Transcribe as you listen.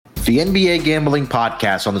The NBA Gambling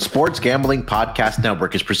Podcast on the Sports Gambling Podcast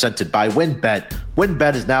Network is presented by WynnBET.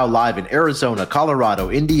 WynnBET is now live in Arizona, Colorado,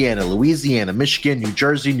 Indiana, Louisiana, Michigan, New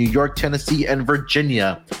Jersey, New York, Tennessee, and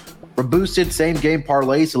Virginia. From boosted same-game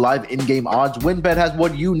parlays to live in-game odds, WynnBET has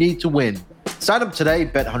what you need to win. Sign up today,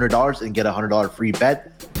 bet $100 and get a $100 free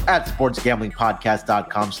bet at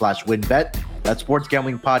sportsgamblingpodcast.com/WynnBET. That's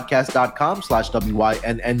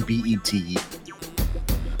sportsgamblingpodcast.com/WYNNBET.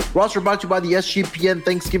 We're also brought to you by the SGPN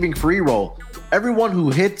Thanksgiving Free Roll. Everyone who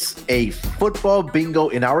hits a football bingo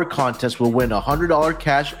in our contest will win a $100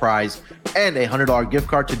 cash prize and a $100 gift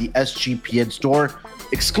card to the SGPN store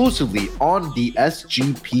exclusively on the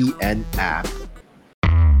SGPN app.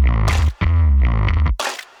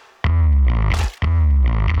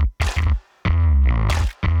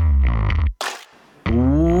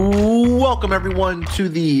 Welcome, everyone, to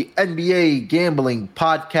the NBA Gambling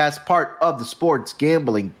Podcast, part of the Sports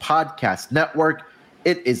Gambling Podcast Network.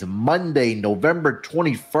 It is Monday, November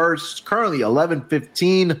 21st, currently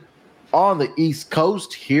 11:15 on the East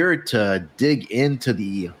Coast, here to dig into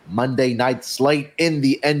the Monday night slate in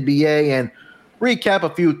the NBA and recap a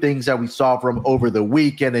few things that we saw from over the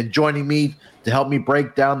weekend. And joining me to help me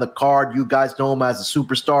break down the card, you guys know him as the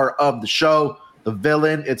superstar of the show, the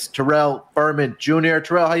villain. It's Terrell Furman Jr.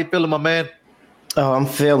 Terrell, how you feeling, my man? Oh, I'm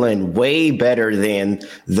feeling way better than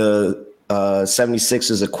the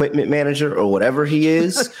 76ers equipment manager or whatever he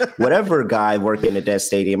is. Whatever guy working at that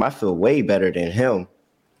stadium, I feel way better than him.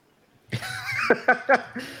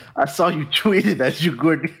 I saw you tweeted that you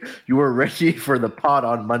were ready for the pod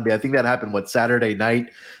on Monday. I think that happened, Saturday night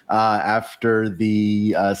after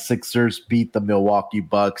the Sixers beat the Milwaukee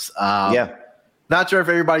Bucks. Yeah. Not sure if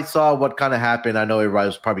everybody saw what kind of happened. I know everybody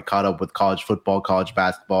was probably caught up with college football, college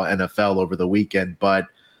basketball, NFL over the weekend. But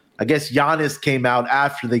I guess Giannis came out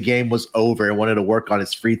after the game was over and wanted to work on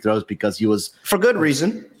his free throws because he was – for good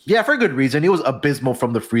reason. Yeah, for good reason. He was abysmal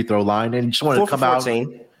from the free throw line, and he just wanted to come out.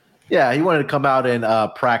 Yeah, he wanted to come out and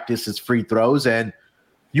practice his free throws. And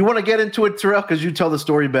you want to get into it, Terrell, because you tell the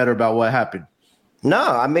story better about what happened. No,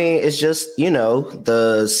 I mean, it's just,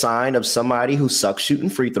 the sign of somebody who sucks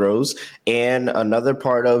shooting free throws and another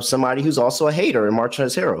part of somebody who's also a hater in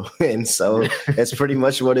Montrezl Harrell. And so that's pretty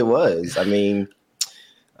much what it was. I mean,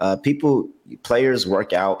 players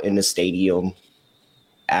work out in the stadium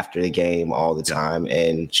after the game all the time,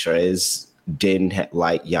 and Trez didn't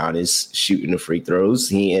like Giannis shooting the free throws.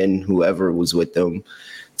 He and whoever was with them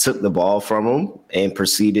took the ball from him and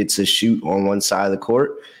proceeded to shoot on one side of the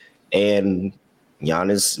court. And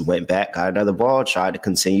Giannis went back, got another ball, tried to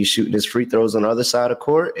continue shooting his free throws on the other side of the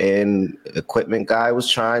court, and equipment guy was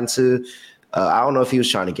trying to, I don't know if he was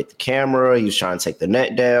trying to get the camera, he was trying to take the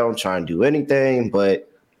net down, trying to do anything, but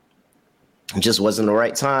it just wasn't the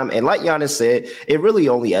right time. And like Giannis said, it really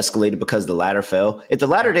only escalated because the ladder fell. If the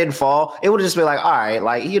ladder didn't fall, it would have just been like, all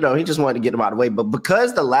right, he just wanted to get him out of the way. But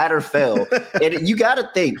because the ladder fell, you got to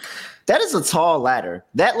think, that is a tall ladder.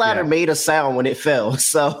 That ladder made a sound when it fell.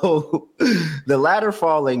 So the ladder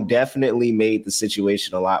falling definitely made the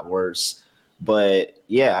situation a lot worse. But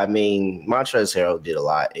yeah, I mean, Montrezl Harrell did a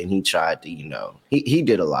lot, and he tried to, he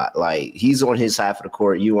did a lot. Like, he's on his half of the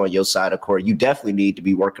court, you on your side of the court. You definitely need to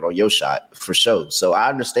be working on your shot for sure. So I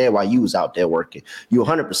understand why you was out there working. You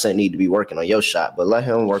 100% need to be working on your shot, but let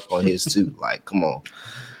him work on his too. Like, come on.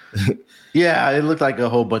 Yeah, it looked like a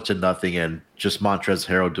whole bunch of nothing and just Montrezl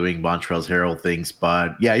Harrell doing Montrezl Harrell things.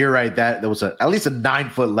 But yeah, you're right. There was at least a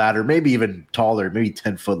 9-foot ladder, maybe even taller, maybe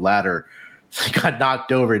 10-foot ladder. Got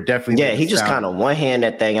knocked over. Definitely. Yeah, he just kind of one hand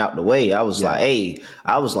that thing out the way. I was like, hey,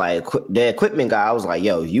 the equipment guy, I was like,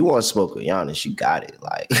 yo, you want to smoke with Giannis? You got it.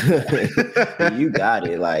 Like, you got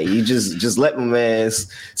it. Like, you just let me, man. As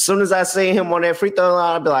soon as I see him on that free throw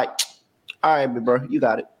line, I'll be like, all right, bro, you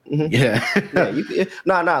got it. Mm-hmm. Yeah.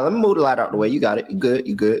 Let me move the light out the way. You got it. You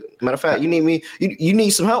good. Matter of fact, you need me. You need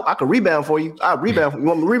some help. I can rebound for you. I'll rebound for you. You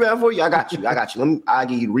want me to rebound for you? I got you. I'll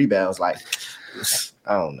give you rebounds. Like,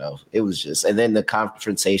 I don't know. It was just, and then the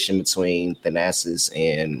confrontation between Thanasis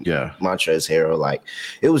and Montrezl Harrell, like,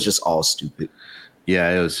 it was just all stupid. Yeah,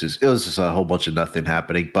 it was just a whole bunch of nothing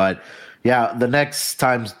happening. But yeah, the next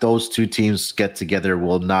time those two teams get together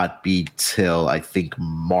will not be till, I think,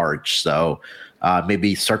 March. So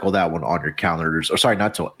maybe circle that one on your calendars. Or sorry,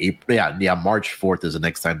 not till April. Yeah, March 4th is the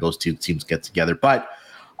next time those two teams get together. But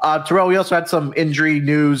Terrell, we also had some injury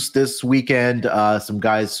news this weekend. Some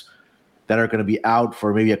guys that are going to be out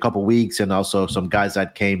for maybe a couple weeks, and also some guys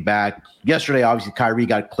that came back. Yesterday, obviously, Kyrie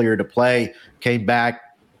got cleared to play, came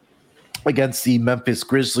back. against the Memphis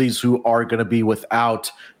Grizzlies, who are going to be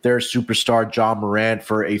without their superstar Ja Morant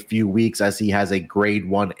for a few weeks as he has a grade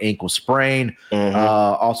 1 ankle sprain.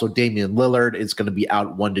 Also, Damian Lillard is going to be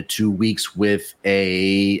out 1 to 2 weeks with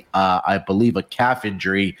I believe, a calf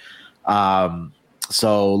injury.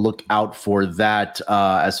 So look out for that.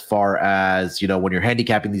 As far as, when you're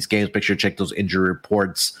handicapping these games, make sure to check those injury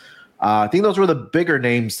reports. I think those were the bigger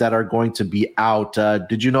names that are going to be out.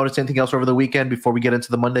 Did you notice anything else over the weekend before we get into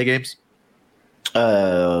the Monday games?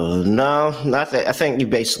 No, nothing. I think you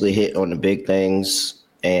basically hit on the big things.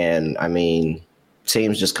 And I mean,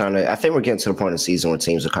 teams just I think we're getting to the point of the season where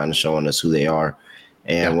teams are kind of showing us who they are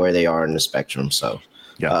and where they are in the spectrum. So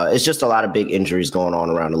it's just a lot of big injuries going on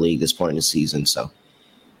around the league this point in the season. So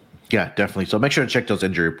yeah, definitely. So make sure to check those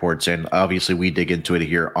injury reports. And obviously we dig into it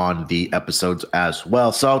here on the episodes as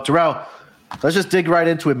well. So Terrell, let's just dig right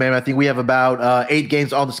into it, man. I think we have about 8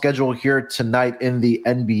 games on the schedule here tonight in the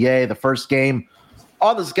NBA. The first game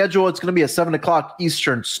on the schedule, it's going to be a 7 o'clock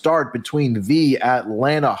Eastern start between the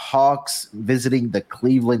Atlanta Hawks visiting the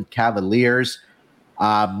Cleveland Cavaliers.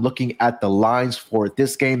 Looking at the lines for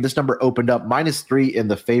this game, this number opened up -3 in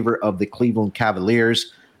the favor of the Cleveland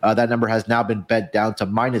Cavaliers. That number has now been bet down to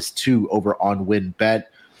 -2 over on WinBet.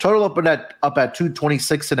 Total opened up at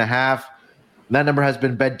 226.5. That number has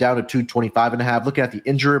been bet down to 225.5. Looking at the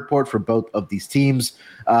injury report for both of these teams,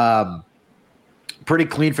 pretty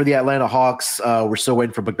clean for the Atlanta Hawks. We're still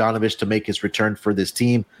waiting for Bogdanovich to make his return for this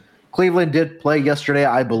team. Cleveland did play yesterday,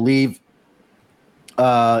 I believe.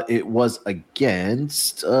 It was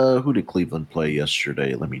against who did Cleveland play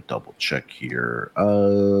yesterday? Let me double check here.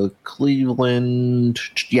 Cleveland,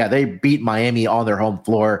 they beat Miami on their home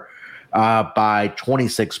floor by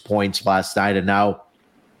 26 points last night, and now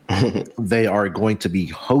they are going to be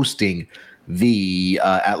hosting the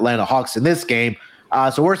Atlanta Hawks in this game.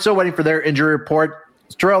 So we're still waiting for their injury report.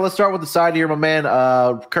 Terrell, let's start with the side here, my man.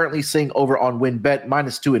 Currently seeing over on WinBet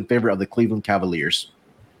 -2 in favor of the Cleveland Cavaliers.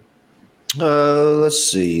 Let's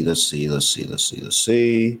see.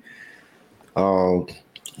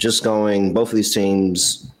 Just going, both of these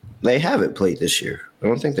teams, they haven't played this year. I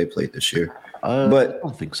don't think they played this year. But I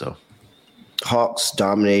don't think so. Hawks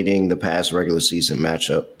dominating the past regular season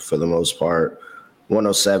matchup for the most part.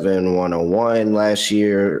 107-101 last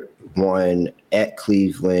year. Won at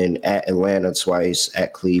Cleveland, at Atlanta twice,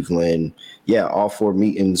 at Cleveland. Yeah, all 4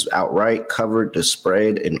 meetings outright, covered the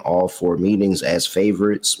spread in all 4 meetings as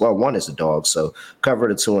favorites. Well, one is a dog, so covered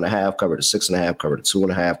a 2.5, covered a 6.5, covered a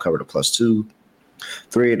 2.5, covered a +2.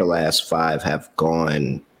 3 of the last 5 have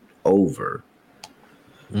gone over.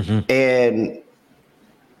 And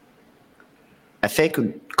I think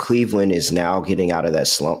Cleveland is now getting out of that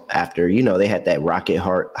slump after, they had that rocket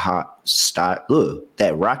hot start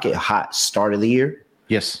of the year.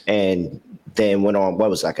 Yes. And then went on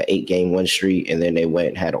like an 8-game win streak, and then they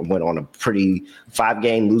went on a pretty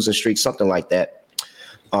 5-game losing streak, something like that.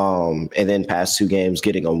 And then past 2 games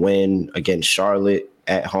getting a win against Charlotte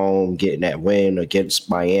at home, getting that win against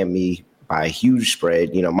Miami by a huge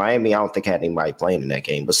spread. Miami, I don't think had anybody playing in that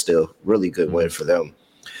game, but still really good win for them.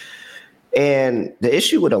 And the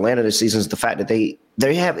issue with Atlanta this season is the fact that they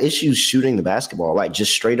have issues shooting the basketball. Like,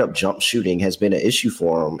 just straight up jump shooting has been an issue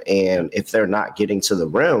for them. And if they're not getting to the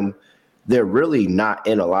rim, they're really not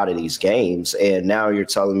in a lot of these games. And now you're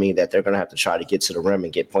telling me that they're going to have to try to get to the rim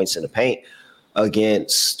and get points in the paint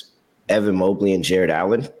against Evan Mobley and Jared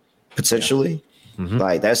Allen, potentially.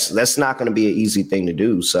 Like, that's not going to be an easy thing to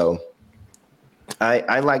do. So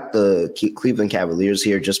I like the Cleveland Cavaliers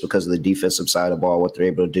here just because of the defensive side of the ball, what they're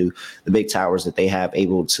able to do, the big towers that they have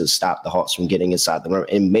able to stop the Hawks from getting inside the rim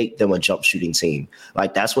and make them a jump shooting team.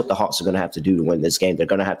 Like, that's what the Hawks are going to have to do to win this game. They're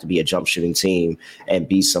going to have to be a jump shooting team and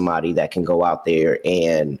be somebody that can go out there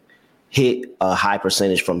and hit a high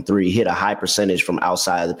percentage from 3, hit a high percentage from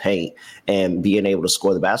outside of the paint, and being able to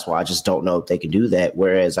score the basketball. I just don't know if they can do that.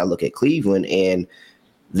 Whereas I look at Cleveland, and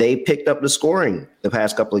they picked up the scoring the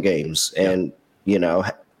past couple of games. And,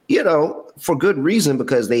 for good reason,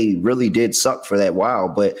 because they really did suck for that while,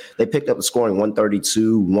 but they picked up the scoring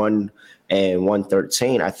 132, 1 and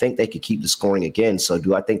 113. I think they could keep the scoring again. So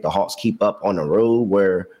do I think the Hawks keep up on the road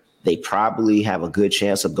where they probably have a good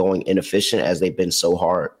chance of going inefficient as they've been so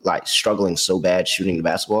hard, like struggling so bad shooting the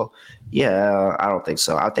basketball? Yeah, I don't think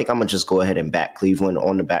so. I think I'm going to just go ahead and back Cleveland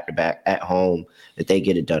on the back-to-back at home, that they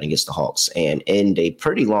get it done against the Hawks and end a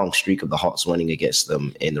pretty long streak of the Hawks winning against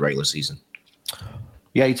them in the regular season.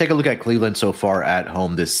 Yeah, you take a look at Cleveland so far at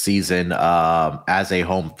home this season. As a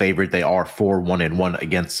home favorite, they are 4-1-1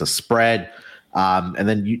 against the spread. And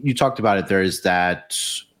then you talked about it. There is that,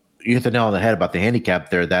 you hit the nail on the head about the handicap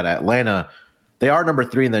there, that Atlanta They are number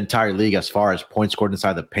 3 in the entire league as far as points scored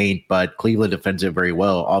inside the paint, but Cleveland defends it very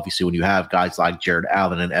well. Obviously, when you have guys like Jared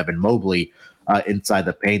Allen and Evan Mobley inside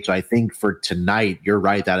the paint. So I think for tonight, you're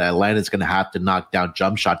right that Atlanta's going to have to knock down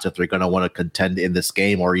jump shots if they're going to want to contend in this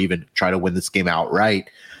game or even try to win this game outright.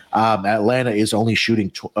 Atlanta is only shooting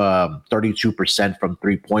 32% from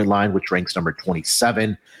three-point line, which ranks number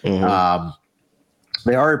 27. Mm-hmm.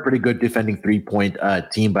 They are a pretty good defending three-point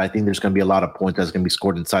team, but I think there's going to be a lot of points that's going to be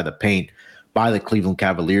scored inside the paint by the Cleveland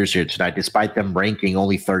Cavaliers here tonight. Despite them ranking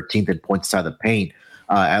only 13th in points inside the paint,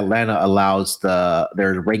 Atlanta allows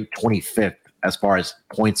they're ranked 25th as far as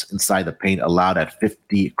points inside the paint allowed at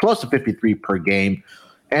 50, close to 53 per game.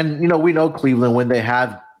 And, we know Cleveland, when they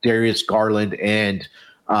have Darius Garland and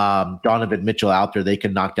Donovan Mitchell out there, they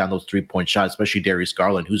can knock down those three-point shots, especially Darius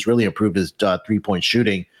Garland, who's really improved his three-point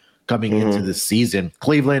shooting coming into this season.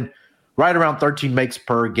 Cleveland, right around 13 makes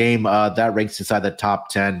per game. That ranks inside the top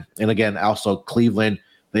 10. And again, also Cleveland,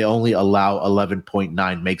 they only allow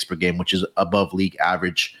 11.9 makes per game, which is above league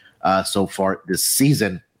average so far this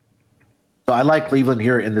season. So I like Cleveland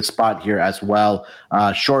here in the spot here as well.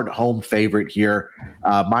 Short home favorite here,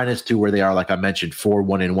 -2 where they are, like I mentioned,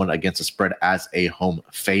 4-1-1 against the spread as a home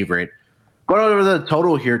favorite. Going over the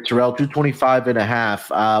total here, Terrell, 225.5.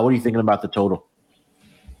 What are you thinking about the total?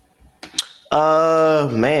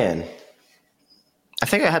 Man, I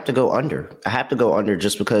think I have to go under. I have to go under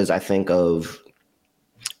just because I think of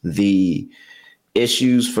the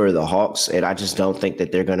issues for the Hawks, and I just don't think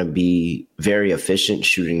that they're going to be very efficient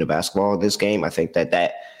shooting the basketball in this game. I think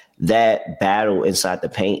that battle inside the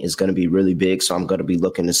paint is going to be really big, so I'm going to be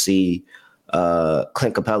looking to see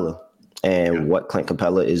Clint Capella and what Clint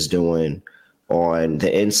Capella is doing on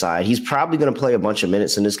the inside. He's probably going to play a bunch of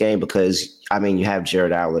minutes in this game because, you have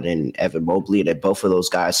Jared Allen and Evan Mobley, and both of those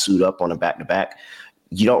guys suit up on a back-to-back.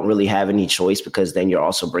 You don't really have any choice because then you're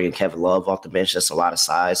also bringing Kevin Love off the bench. That's a lot of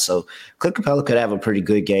size. So Clint Capella could have a pretty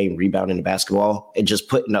good game rebounding the basketball and just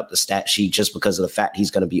putting up the stat sheet just because of the fact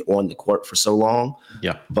he's going to be on the court for so long.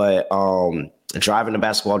 Yeah. But driving the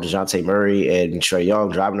basketball, DeJounte Murray and Trae Young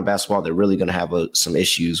driving the basketball, they're really going to have some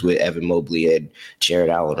issues with Evan Mobley and Jared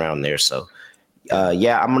Allen around there. So, I'm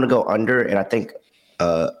going to go under, and I think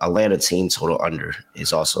Atlanta team total under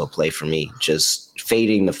is also a play for me, just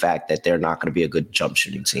fading the fact that they're not going to be a good jump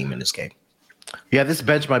shooting team in this game. Yeah, this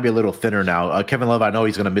bench might be a little thinner now. Kevin Love, I know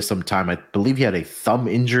he's going to miss some time. I believe he had a thumb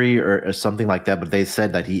injury or something like that, but they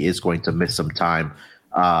said that he is going to miss some time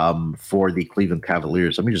for the Cleveland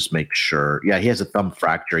Cavaliers. Let me just make sure. Yeah, he has a thumb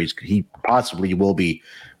fracture. He possibly will be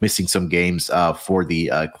missing some games for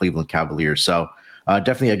the Cleveland Cavaliers. So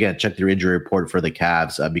definitely, again, check your injury report for the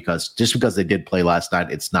Cavs because they did play last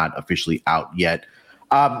night, it's not officially out yet.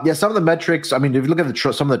 Some of the metrics, if you look at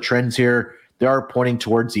some of the trends here, they are pointing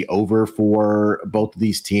towards the over for both of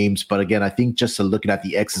these teams. But again, I think just looking at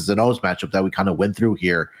the X's and O's matchup that we kind of went through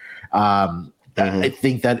here, I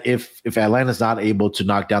think that if Atlanta's not able to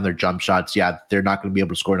knock down their jump shots, they're not going to be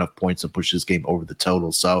able to score enough points to push this game over the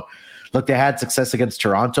total. So, look, they had success against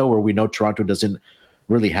Toronto, where we know Toronto doesn't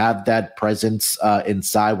really have that presence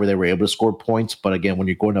inside where they were able to score points. But again, when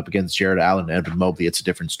you're going up against Jared Allen and Evan Mobley, it's a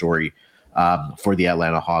different story for the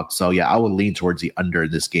Atlanta Hawks. So, I would lean towards the under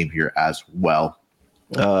in this game here as well.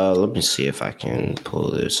 Let me see if I can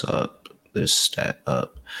pull this stat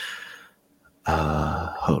up.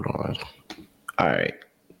 Hold on. All right.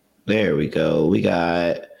 There we go. We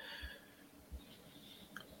got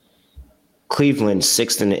Cleveland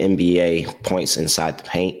 6th in the NBA points inside the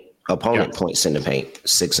paint. Opponent points in the paint,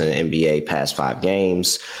 6th in the NBA past 5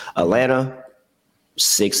 games. Atlanta,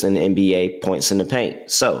 6th in the NBA points in the paint.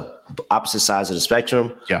 So opposite sides of the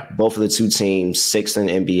spectrum. Yeah. Both of the two teams, 6th in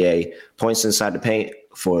the NBA points inside the paint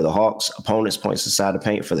for the Hawks. Opponents points inside the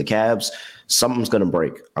paint for the Cavs. Something's gonna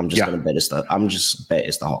break. I'm just gonna bet it's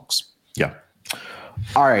the Hawks. Yeah.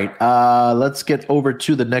 All right. Let's get over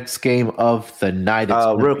to the next game of the night.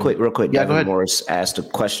 Real quick. Yeah, Devin Morris asked a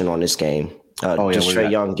question on this game. Does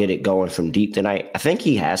Trae Young get it going from deep tonight? I think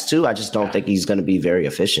he has to. I just don't think he's going to be very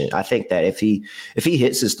efficient. I think that if he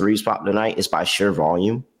hits his 3 spot tonight, it's by sheer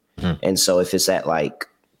volume. And so if it's at like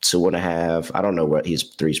 2.5, I don't know what his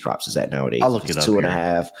 3 spots is at nowadays. I'll look it up.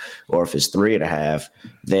 2.5, or if it's 3.5,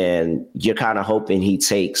 then you're kind of hoping he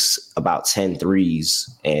takes about 10 threes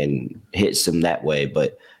and hits them that way.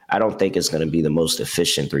 But I don't think it's going to be the most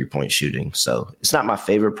efficient 3-point shooting. So it's not my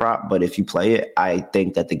favorite prop, but if you play it, I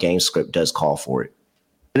think that the game script does call for it.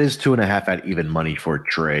 It is 2.5 at even money for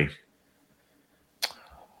Trae.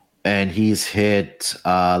 And he's hit,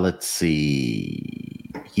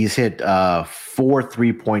 he's hit 4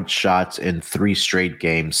 3-point shots in 3 straight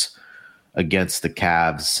games. against the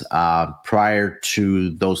Cavs. Prior to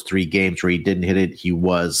those 3 games where he didn't hit it, he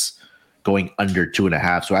was going under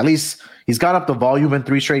 2.5. So at least he's got up the volume in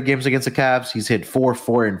 3 straight games against the Cavs. He's hit 4,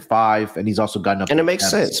 4, and 5, and he's also gotten up. And it makes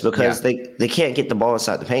sense because they can't get the ball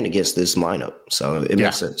inside the paint against this lineup. So it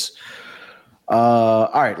makes sense. All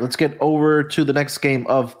right, let's get over to the next game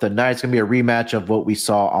of the night. It's going to be a rematch of what we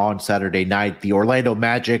saw on Saturday night. The Orlando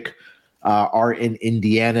Magic are in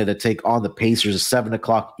Indiana to take on the Pacers. A 7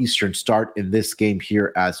 o'clock Eastern start in this game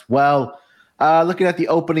here as well. Looking at the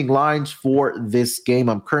opening lines for this game,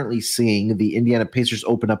 I'm currently seeing the Indiana Pacers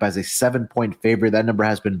open up as a 7-point favorite. That number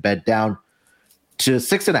has been bet down to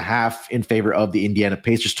 6.5 in favor of the Indiana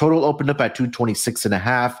Pacers. Total opened up at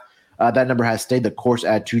 226.5. That number has stayed the course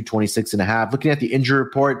at 226.5. Looking at the injury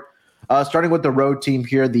report, starting with the road team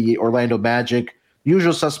here, the Orlando Magic.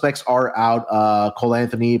 Usual suspects are out. Cole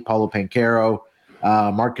Anthony, Paulo Banchero,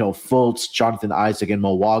 Markelle Fultz, Jonathan Isaac, and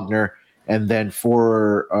Mo Wagner. And then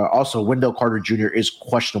for also Wendell Carter Jr. is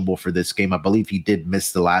questionable for this game. I believe he did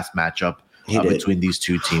miss the last matchup between these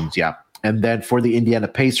 2 teams. Yeah. And then for the Indiana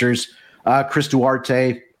Pacers, Chris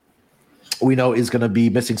Duarte, we know is going to be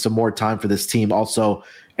missing some more time for this team. Also,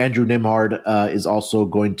 Andrew Nembhard is also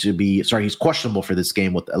going to be, he's questionable for this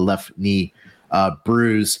game with a left knee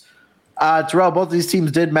bruise. Terrell, both of these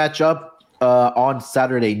teams did match up on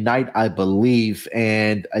Saturday night, I believe,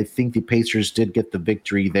 and I think the Pacers did get the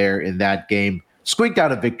victory there in that game. Squeaked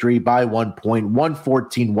out a victory by 1 point,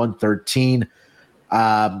 114-113,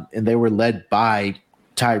 and they were led by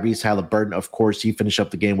Tyrese Halliburton. Of course, he finished up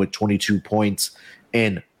the game with 22 points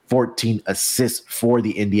and 14 assists for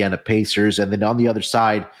the Indiana Pacers. And then on the other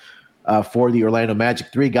side, for the Orlando Magic,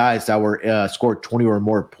 3 guys that were scored 20 or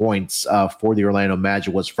more points for the Orlando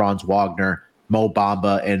Magic was Franz Wagner, Mo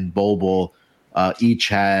Bamba, and Bol. Each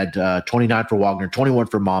had 29 for Wagner, 21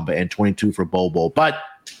 for Mamba, and 22 for Bol. But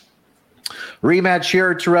rematch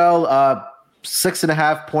here, Terrell.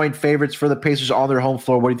 6.5 point favorites for the Pacers on their home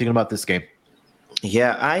floor. What are you thinking about this game?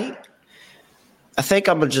 Yeah, I think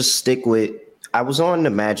I'm gonna just stick with. I was on the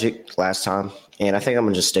Magic last time, and I think I'm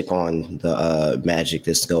gonna just stick on the Magic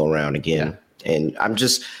this go around again. Yeah. And I'm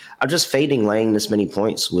just fading laying this many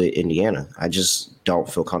points with Indiana. I just don't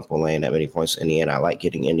feel comfortable laying that many points with Indiana. I like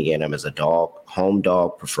getting Indiana as a dog, home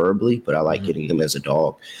dog preferably, but I like getting them as a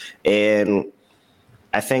dog. And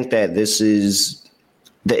I think that this is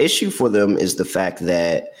the issue for them is the fact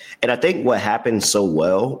that, and I think what happened so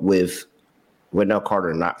well with Wendell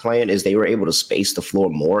Carter not playing is they were able to space the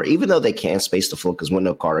floor more, even though they can space the floor because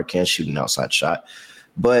Wendell Carter can shoot an outside shot.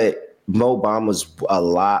 But Mo Bamba was a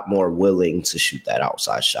lot more willing to shoot that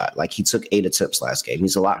outside shot. Like he took 8 attempts last game.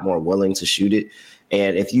 He's a lot more willing to shoot it.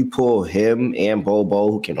 And if you pull him and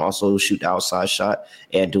Bol, who can also shoot the outside shot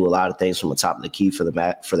and do a lot of things from the top of the key for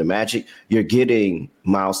the Magic, you're getting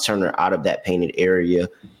Miles Turner out of that painted area.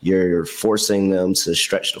 You're forcing them to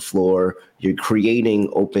stretch the floor. You're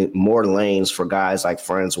creating more lanes for guys like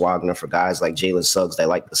Franz Wagner, for guys like Jalen Suggs that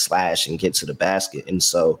like to slash and get to the basket. And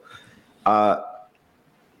so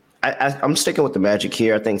I'm sticking with the Magic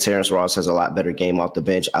here. I think Terrence Ross has a lot better game off the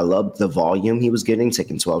bench. I love the volume he was getting,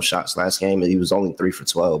 taking 12 shots last game. He was only 3 for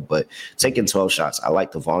 12, but taking 12 shots, I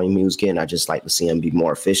like the volume he was getting. I just like to see him be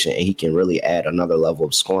more efficient, and he can really add another level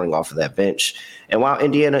of scoring off of that bench. And while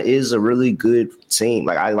Indiana is a really good team,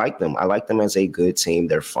 like I like them. I like them as a good team.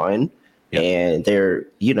 They're fun. Yep. And they're,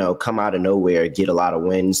 come out of nowhere, get a lot of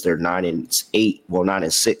wins. They're 9-8,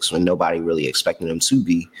 9-6 when nobody really expected them to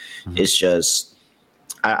be. Mm-hmm. It's just,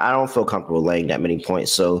 I don't feel comfortable laying that many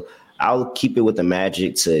points. So I'll keep it with the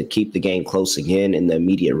Magic to keep the game close again in the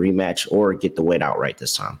immediate rematch or get the win outright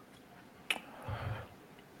this time.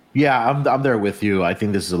 Yeah, I'm there with you. I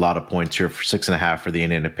think this is a lot of points here for 6.5 for the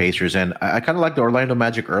Indiana Pacers. And I kind of like the Orlando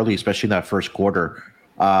Magic early, especially in that first quarter,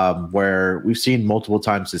 where we've seen multiple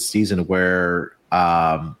times this season where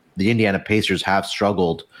the Indiana Pacers have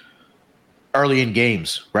struggled early in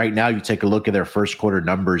games. Right now, you take a look at their first quarter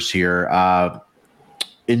numbers here.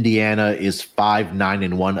 Indiana is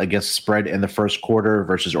 5-9-1 against the spread in the first quarter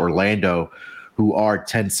versus Orlando, who are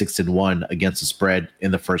 10-6-1 against the spread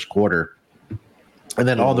in the first quarter. And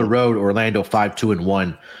then on the road, Orlando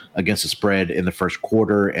 5-2-1 against the spread in the first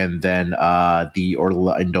quarter. And then the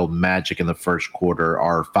Orlando Magic in the first quarter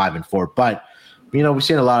are 5-4. But, we've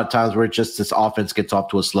seen a lot of times where just this offense gets off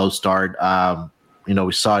to a slow start.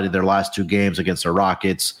 We saw it in their last 2 games against the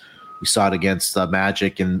Rockets. We saw it against the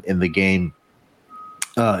Magic in the game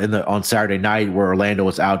on Saturday night where Orlando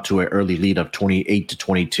was out to an early lead of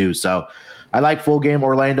 28-22. So I like full game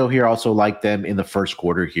Orlando here. Also like them in the first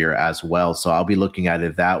quarter here as well. So I'll be looking at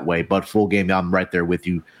it that way. But full game, I'm right there with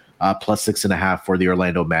you. Plus 6.5 for the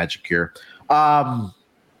Orlando Magic here. On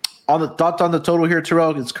On the thoughts on the total here,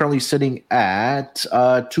 Terrell, it's currently sitting at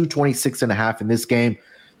 226.5 in this game.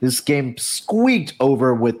 This game squeaked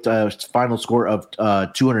over with a final score of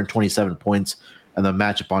 227 points in the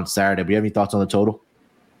matchup on Saturday. Do you have any thoughts on the total?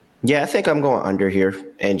 Yeah, I think I'm going under here.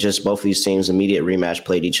 And just both of these teams, immediate rematch,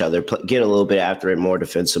 played each other, get a little bit after it more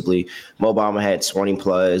defensively. Mo Bamba had 20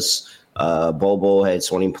 plus. Bobo had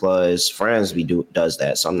 20 plus. Fransby does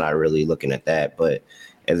that, so I'm not really looking at that.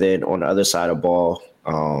 And then on the other side of the ball,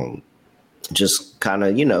 just kind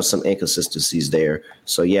of, some inconsistencies there.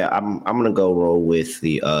 So, yeah, I'm going to go roll with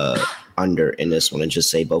the under in this one and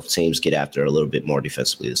just say both teams get after it a little bit more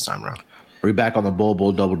defensively this time around. Are we back on the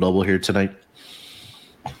Bobo double-double here tonight?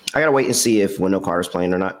 I got to wait and see if Wendell Carter's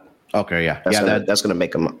playing or not. Okay, yeah. That's gonna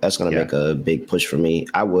make a big push for me.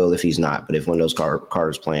 I will if he's not, but if Wendell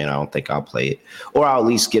Carter's playing, I don't think I'll play it, or I'll at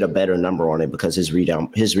least get a better number on it because his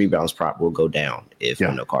rebounds prop will go down if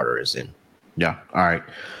Wendell Carter is in. Yeah. All right.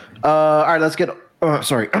 Let's get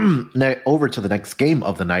over to the next game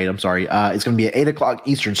of the night. I'm sorry. It's going to be at 8:00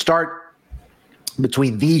 Eastern start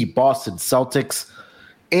between the Boston Celtics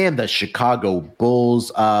and the Chicago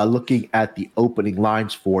Bulls. Looking at the opening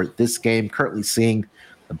lines for this game, currently seeing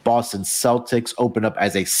the Boston Celtics open up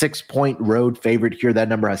as a 6-point road favorite here. That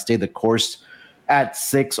number has stayed the course at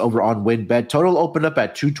 6 over on WinBet. Total opened up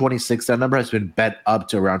at 226. That number has been bet up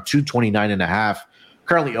to around 229.5.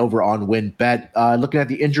 Currently over on WinBet. Looking at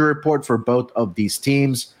the injury report for both of these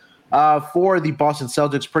teams. For the Boston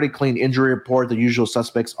Celtics, pretty clean injury report. The usual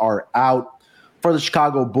suspects are out. For the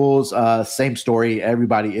Chicago Bulls, same story.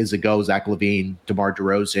 Everybody is a go. Zach LaVine, DeMar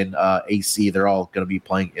DeRozan, AC, they're all going to be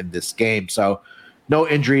playing in this game. So no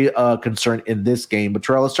injury concern in this game. But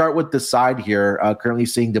Terrell, let's start with the side here. Currently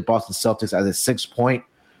seeing the Boston Celtics as a 6-point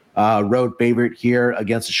road favorite here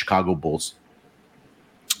against the Chicago Bulls.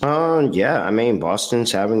 Yeah, I mean,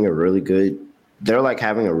 Boston's having they're like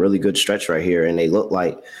having a really good stretch right here, and they look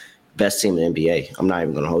like best team in the NBA. I'm not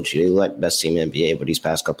even going to hold you. They look like best team in the NBA, but these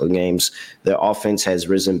past couple of games, their offense has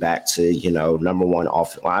risen back to, number one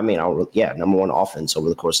offense. Number one offense over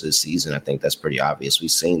the course of the season. I think that's pretty obvious. We've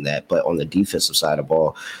seen that. But on the defensive side of the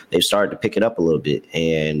ball, they've started to pick it up a little bit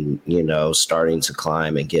and, starting to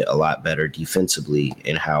climb and get a lot better defensively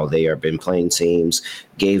in how they have been playing teams.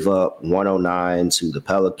 Gave up 109 to the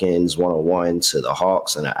Pelicans, 101 to the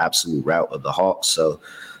Hawks, and an absolute rout of the Hawks. So,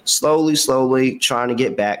 slowly trying to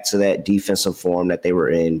get back to that defensive form that they were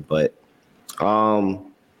in. But I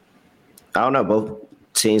don't know. Both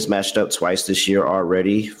teams matched up twice this year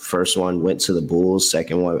already. First one went to the Bulls.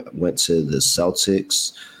 Second one went to the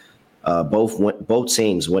Celtics. Both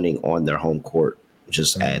teams winning on their home court.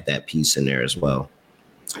 Just add that piece in there as well.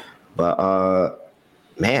 But,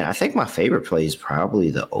 man, I think my favorite play is probably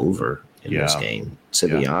the over in this game, to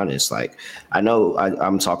be honest. Like, I know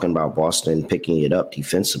I'm talking about Boston picking it up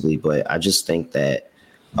defensively, but I just think that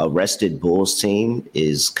a rested Bulls team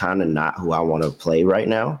is kind of not who I want to play right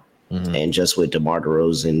now. Mm-hmm. And just with DeMar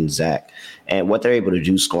DeRozan, Zach, and what they're able to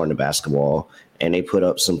do scoring the basketball, and they put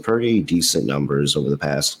up some pretty decent numbers over the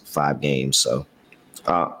past 5 games. So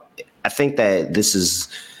I think that this is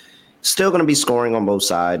still going to be scoring on both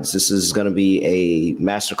sides. This is going to be a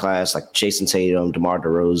masterclass like Jason Tatum, DeMar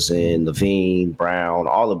DeRozan, LaVine, Brown,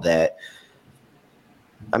 all of that.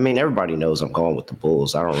 I mean, everybody knows I'm going with the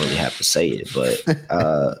Bulls. I don't really have to say it,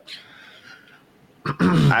 but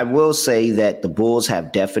I will say that the Bulls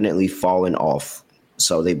have definitely fallen off.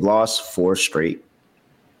 So they've lost 4 straight.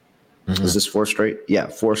 Mm-hmm. Is this 4 straight? Yeah,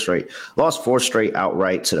 4 straight. Lost 4 straight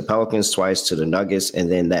outright to the Pelicans, twice to the Nuggets,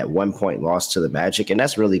 and then that 1-point loss to the Magic. And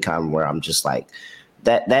that's really kind of where I'm just like,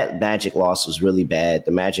 that Magic loss was really bad.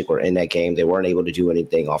 The Magic were in that game. They weren't able to do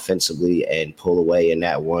anything offensively and pull away in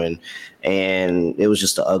that one. And it was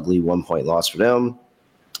just an ugly 1-point loss for them.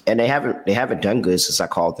 And they haven't done good since I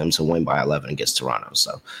called them to win by 11 against Toronto.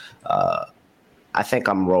 So I think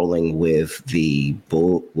I'm rolling with the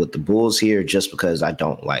Bulls here just because I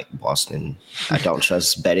don't like Boston. I don't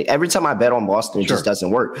trust betting. Every time I bet on Boston, it just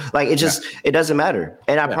doesn't work. Like it doesn't matter.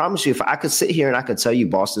 And I promise you, if I could sit here and I could tell you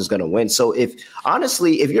Boston's going to win. So if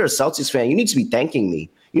you're a Celtics fan, you need to be thanking me.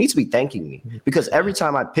 You need to be thanking me because every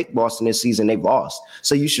time I pick Boston this season, they've lost.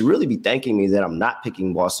 So you should really be thanking me that I'm not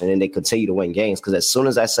picking Boston and they continue to win games. Because as soon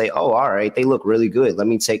as I say, oh, all right, they look really good. Let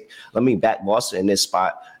me back Boston in this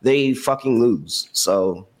spot. They fucking lose.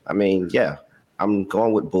 So, I mean, yeah, I'm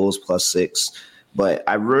going with Bulls +6. But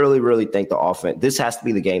I really, really think the offense, this has to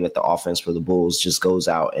be the game that the offense for the Bulls just goes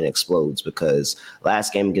out and explodes because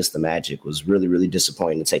last game against the Magic was really, really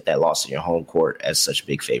disappointing to take that loss in your home court as such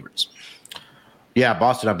big favorites. Yeah,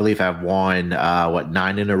 Boston, I believe, have won,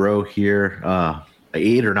 9 in a row here.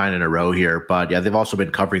 8 or 9 in a row here. But yeah, they've also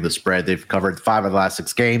been covering the spread. They've covered 5 of the last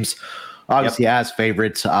 6 games. Obviously, as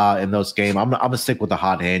favorites in those games. I'm gonna stick with the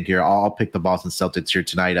hot hand here. I'll pick the Boston Celtics here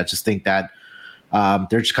tonight. I just think that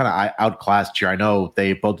they're just kind of outclassed here. I know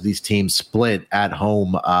both of these teams split at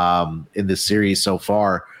home in this series so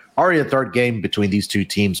far. Already a third game between these two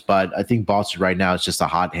teams, but I think Boston right now is just a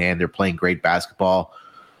hot hand. They're playing great basketball.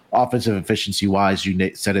 Offensive efficiency-wise,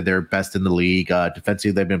 you said it, they're best in the league.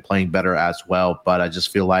 Defensively, they've been playing better as well, but I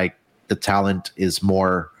just feel like the talent is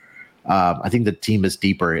more I think the team is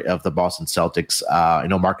deeper of the Boston Celtics. I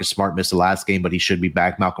know Marcus Smart missed the last game, but he should be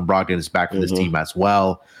back. Malcolm Brogdon is back for this team as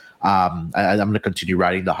well. I'm going to continue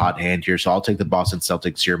riding the hot hand here, so I'll take the Boston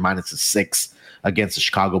Celtics here, -6 against the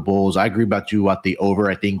Chicago Bulls. I agree about you at the over.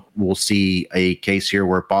 I think we'll see a case here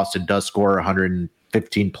where Boston does score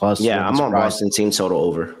 115 plus. Yeah, I'm on Boston team total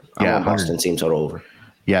over. I'm on Boston team total over.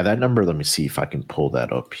 Yeah, that number, let me see if I can pull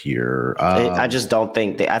that up here. I just don't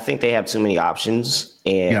think I think they have too many options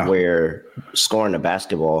and where scoring the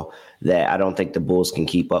basketball that I don't think the Bulls can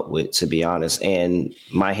keep up with, to be honest. And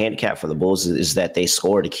my handicap for the Bulls is that they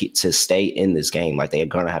score to stay in this game. Like, they're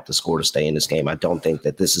going to have to score to stay in this game. I don't think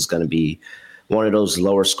that this is going to be one of those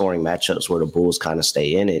lower scoring matchups where the Bulls kind of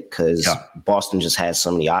stay in it, because Boston just has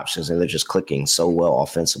so many options and they're just clicking so well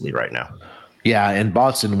offensively right now. Yeah, and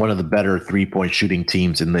Boston, one of the better three-point shooting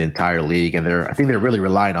teams in the entire league, and I think they're really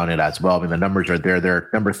relying on it as well. I mean, the numbers are there. They're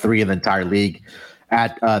number 3 in the entire league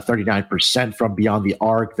at 39% from beyond the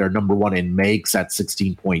arc. They're number 1 in makes at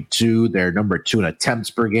 16.2. They're number 2 in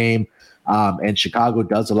attempts per game. And Chicago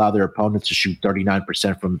does allow their opponents to shoot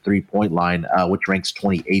 39% from the three-point line, which ranks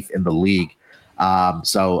 28th in the league.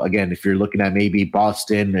 So, again, if you're looking at maybe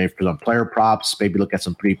Boston, if you're on player props, maybe look at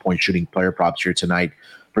some three-point shooting player props here tonight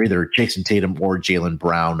for either Jason Tatum or Jaylen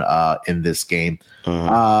Brown in this game.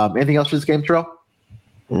 Anything else for this game, Terrell?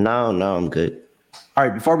 No, I'm good. All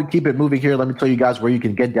right, before we keep it moving here, let me tell you guys where you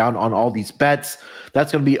can get down on all these bets.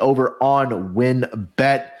 That's going to be over on WynnBET.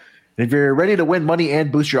 And if you're ready to win money and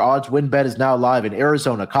boost your odds, WynnBET is now live in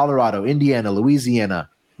Arizona, Colorado, Indiana, Louisiana,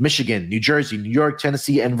 Michigan, New Jersey, New York,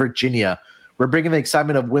 Tennessee, and Virginia. We're bringing the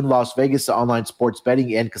excitement of Wynn Las Vegas to online sports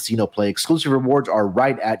betting and casino play. Exclusive rewards are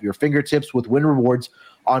right at your fingertips with Wynn Rewards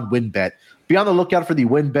on WynnBET. Be on the lookout for the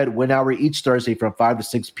WynnBET Win Hour each Thursday from 5 to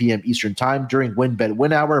 6 p.m. Eastern Time. During WynnBET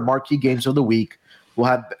Win Hour, marquee games of the week will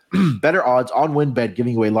have better odds on WynnBET,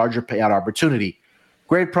 giving you a larger payout opportunity.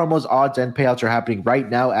 Great promos, odds, and payouts are happening right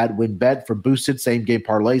now at WynnBET. From boosted same-game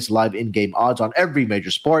parlays, live in-game odds on every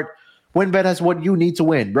major sport, WynnBET has what you need to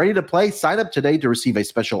win. Ready to play? Sign up today to receive a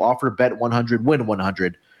special offer. Bet 100, win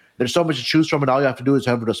 100. There's so much to choose from, and all you have to do is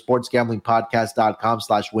head over to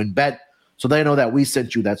sportsgamblingpodcast.com/WynnBET. So they know that we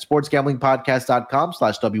sent you. That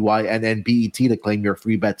sportsgamblingpodcast.com/WYNNBET to claim your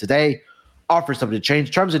free bet today. Offer subject to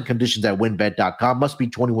change. Terms and conditions at wynnbet.com. Must be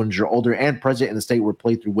 21 years or older and present in the state where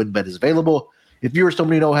playthrough WynnBET is available. If you or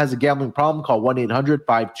somebody you know has a gambling problem, call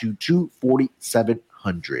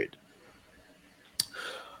 1-800-522-4700.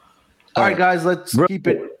 All right, guys, let's keep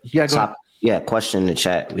it. Yeah, go ahead. Yeah, question in the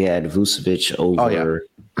chat. We had Vucevic over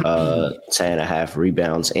 10.5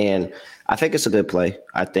 rebounds. And I think it's a good play.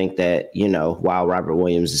 I think that, while Robert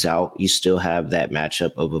Williams is out, you still have that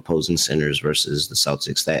matchup of opposing centers versus the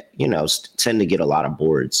Celtics that, tend to get a lot of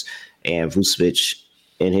boards. And Vucevic,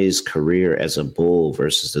 in his career as a Bull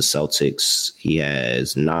versus the Celtics, he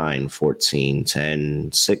has 9, 14,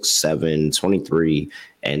 10, 6, 7, 23,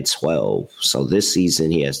 and 12. So this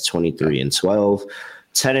season he has 23 and 12.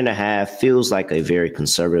 10.5 feels like a very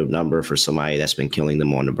conservative number for somebody that's been killing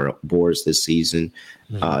them on the boards this season.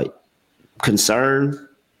 Concern,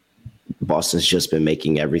 Boston's just been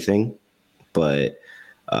making everything, but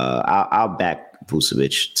I'll back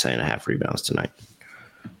Vucevic 10.5 rebounds tonight.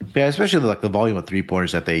 Yeah, especially like the volume of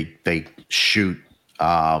 3-pointers that they shoot.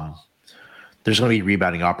 There's going to be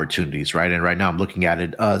rebounding opportunities, right? And right now I'm looking at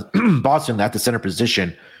it. Boston at the center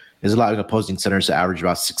position is allowing opposing centers to average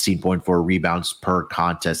about 16.4 rebounds per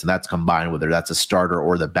contest, and that's combined whether that's a starter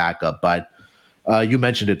or the backup. But you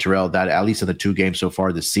mentioned it, Terrell, that at least in the 2 games so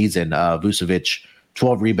far this season, Vucevic,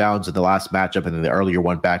 12 rebounds in the last matchup, and then the earlier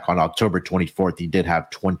one back on October 24th, he did have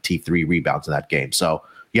 23 rebounds in that game. So,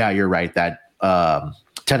 yeah, you're right that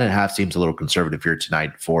 10.5 seems a little conservative here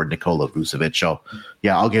tonight for Nikola Vucevic. So,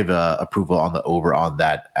 yeah, I'll give approval on the over on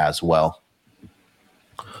that as well.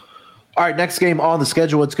 All right, next game on the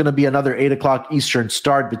schedule, it's going to be another 8 o'clock Eastern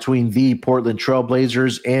start between the Portland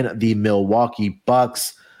Trailblazers and the Milwaukee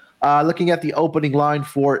Bucks. Looking at the opening line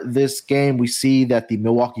for this game, we see that the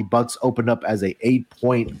Milwaukee Bucks opened up as a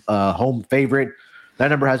 8-point home favorite. That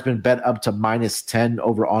number has been bet up to -10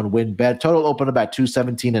 over on WynnBET. Total opened up at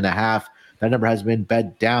 217.5. That number has been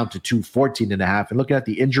bet down to 214.5. And looking at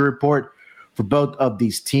the injury report for both of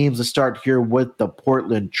these teams, let's start here with the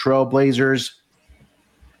Portland Trailblazers.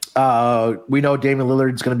 We know Damian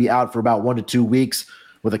Lillard is going to be out for about 1 to 2 weeks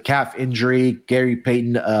with a calf injury. Gary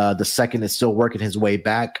Payton the second is still working his way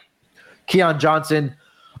back. Keon Johnson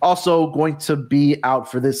also going to be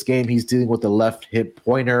out for this game. He's dealing with a left hip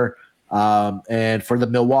pointer. And for the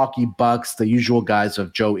Milwaukee Bucks, the usual guys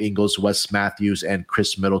of Joe Ingles, Wes Matthews, and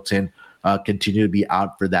Chris Middleton continue to be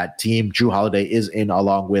out for that team. Jrue Holiday is in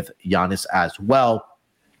along with Giannis as well.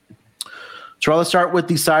 So let's start with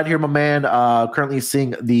the side here, my man. Currently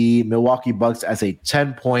seeing the Milwaukee Bucks as a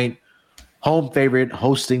 10-point home favorite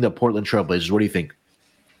hosting the Portland Trailblazers. What do you think?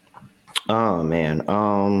 Oh, man.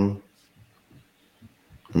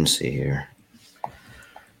 Let me see here.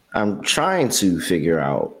 I'm trying to figure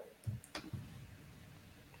out.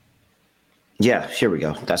 Yeah, here we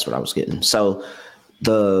go. That's what I was getting. So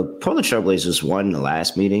the Portland Trailblazers won the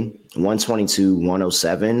last meeting,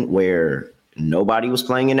 122-107, where nobody was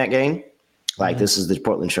playing in that game. Like, this is the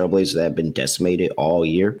Portland Trailblazers that have been decimated all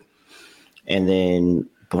year. And then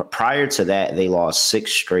prior to that, they lost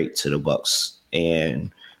 6 straight to the Bucks.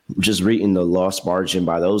 And just reading the loss margin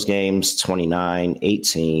by those games, 29,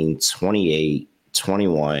 18, 28,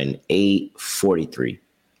 21, 8, 43.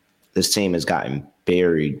 This team has gotten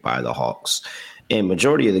buried by the Hawks. And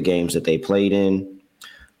majority of the games that they played in,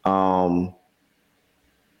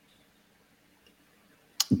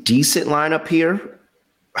 decent lineup here.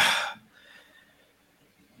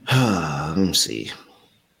 Let me see.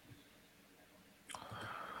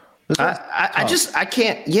 I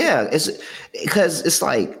can't. Yeah, it's because it's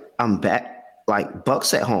like I'm back. Like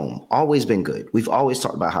Bucks at home, always been good. We've always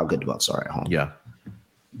talked about how good the Bucks are at home. Yeah,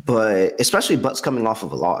 but especially Bucks coming off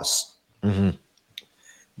of a loss. Mm-hmm.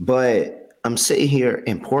 But I'm sitting here,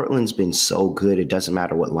 and Portland's been so good. It doesn't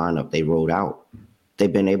matter what lineup they rolled out.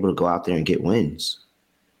 They've been able to go out there and get wins.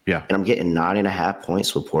 Yeah, and I'm getting 9.5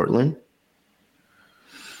 points with Portland.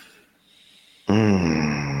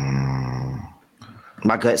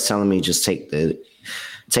 My gut's telling me just take the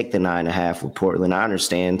 9.5 with Portland. I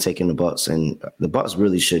understand taking the Bucks, and the Bucks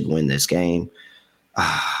really should win this game.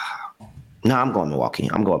 No, I'm going Milwaukee.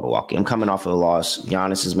 I'm coming off of a loss.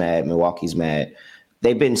 Giannis is mad. Milwaukee's mad.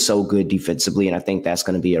 They've been so good defensively, and I think that's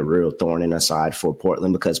going to be a real thorn in the side for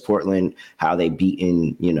Portland, because Portland, how they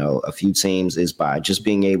beaten, a few teams is by just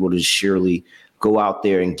being able to surely go out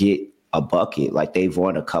there and get a bucket. Like they've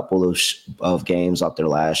won a couple of games off their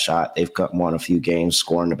last shot. They've won a few games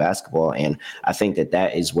scoring the basketball. And I think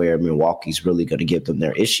that is where Milwaukee's really going to give them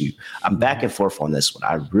their issue. I'm back and forth on this one.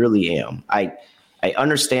 I really am. I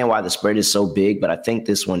understand why the spread is so big, but I think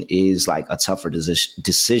this one is like a tougher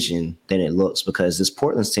decision than it looks, because this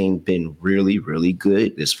Portland team been really, really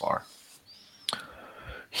good this far.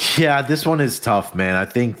 Yeah, this one is tough, man. I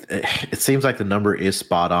think it seems like the number is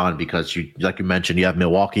spot on because like you mentioned, you have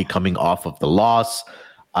Milwaukee coming off of the loss.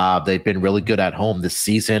 They've been really good at home this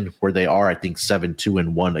season, where they are, I think,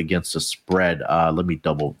 7-2-1 against the spread. Let me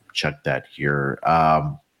double check that here.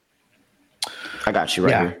 I got you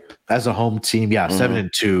right here. As a home team,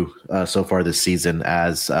 7-2 so far this season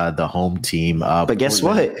as the home team. But guess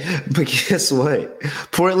what?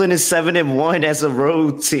 Portland is 7-1 as a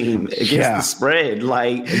road team against the spread.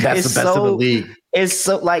 Like that's the best of the league. It's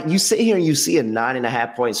so like you sit here and you see a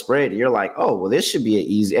 9.5 point spread, and you're like, oh, well, this should be an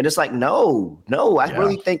easy. And it's like, no, I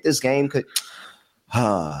really think this game could.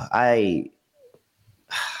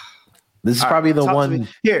 This is probably the one.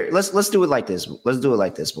 Here, let's do it like this.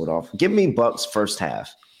 Budolph. Give me Bucks first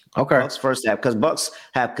half. Okay. Bucks first half, because Bucks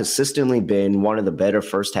have consistently been one of the better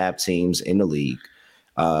first half teams in the league.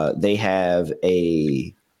 They have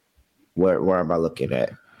where am I looking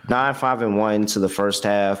at? 9-5-1 to the first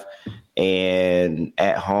half, and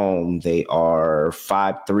at home they are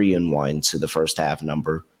 5-3-1 to the first half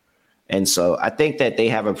number. And so I think that they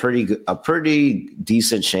have a pretty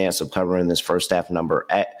decent chance of covering this first half number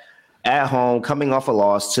at home, coming off a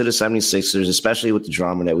loss to the 76ers, especially with the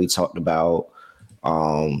drama that we talked about.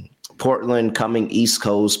 Portland coming East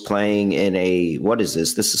Coast, playing in what is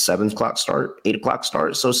this? This is 7:00 start, 8:00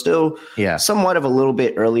 start. So still somewhat of a little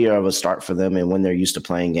bit earlier of a start for them, and when they're used to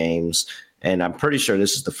playing games. And I'm pretty sure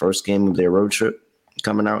this is the first game of their road trip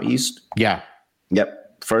coming out East. Yeah.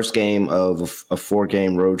 Yep. First game of a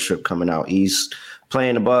 4-game road trip coming out East,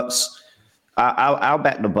 playing the Bucks. I'll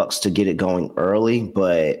back the Bucks to get it going early,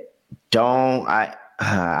 but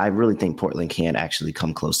I really think Portland can actually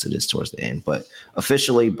come close to this towards the end, but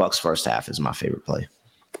officially Bucks first half is my favorite play.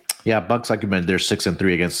 Yeah, Bucks, like you mentioned, they're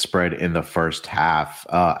 6-3 against the spread in the first half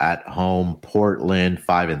at home. Portland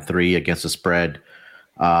 5-3 against the spread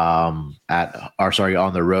on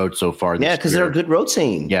the road so far. Yeah, because they're a good road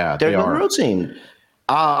team. Yeah, they're a good road team.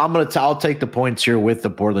 I'll take the points here with the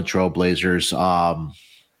Portland Trail Blazers.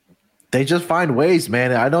 They just find ways,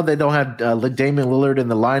 man. I know they don't have Damian Lillard in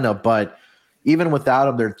the lineup, but even without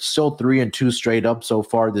him, they're still 3-2 straight up so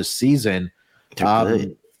far this season.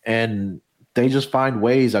 And they just find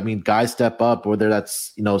ways. I mean, guys step up, whether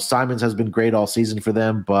that's, Simons has been great all season for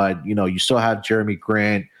them, but, you still have Jeremy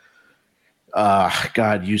Grant.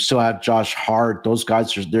 You still have Josh Hart. Those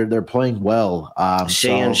guys they're playing well.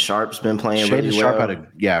 Shaedon Sharpe's been playing really well. Sharpe had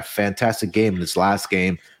a fantastic game in this last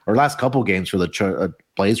game or last couple games for the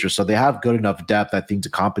Blazers. So they have good enough depth, I think, to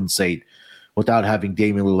compensate without having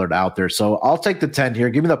Damian Lillard out there. So I'll take the 10 here.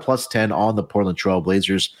 Give me the plus 10 on the Portland Trail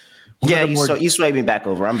Blazers. Yeah, you swayed me back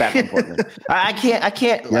over. I'm back on Portland. I can't.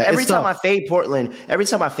 Yeah, every time I fade Portland, I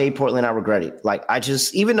regret it. Like,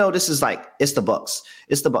 even though this is like, it's the Bucks.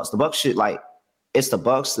 It's the Bucks. The Bucks it's the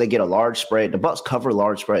Bucks. They get a large spread. The Bucks cover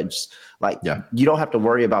large spreads. You don't have to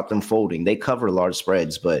worry about them folding. They cover large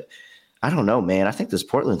spreads, but I don't know, man. I think this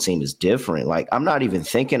Portland team is different. Like, I'm not even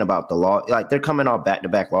thinking about the law. Like, they're coming off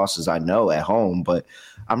back-to-back losses, I know, at home, but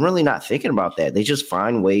I'm really not thinking about that. They just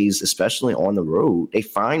find ways, especially on the road, they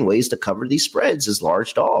find ways to cover these spreads as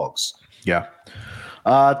large dogs. Yeah.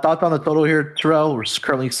 Thoughts on the total here, Terrell? We're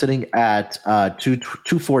currently sitting at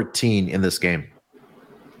 214 in this game.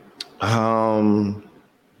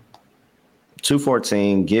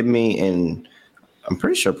 214. Give me in. I'm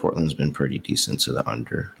pretty sure Portland's been pretty decent to the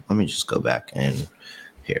under. Let me just go back and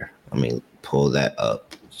here. Let me pull that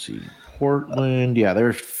up. Let's see, Portland.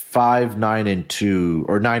 They're 5-9-2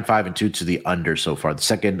 or 9-5-2 to the under so far. The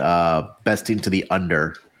second best team to the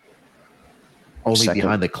under, only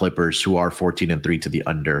behind the Clippers, who are 14-3 to the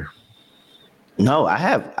under. No, I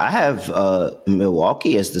have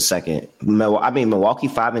Milwaukee as the second. Milwaukee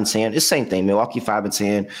 5-10. It's the same thing. Milwaukee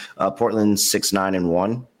 5-10. Portland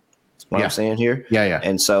 6-9-1. What I'm saying here. Yeah.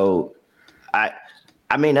 And so I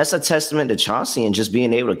mean, that's a testament to Chauncey and just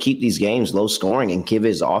being able to keep these games low scoring and give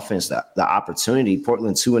his offense the opportunity.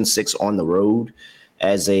 Portland 2-6 on the road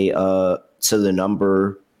as a to the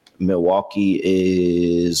number. Milwaukee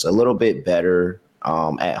is a little bit better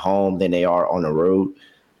at home than they are on the road.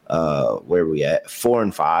 Where are we at?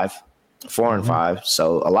 4-5. 4-5.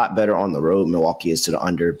 So a lot better on the road. Milwaukee is to the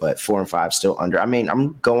under, but 4-5 still under. I mean,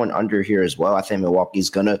 I'm going under here as well. I think Milwaukee's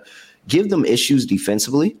gonna give them issues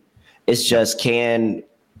defensively. It's just, can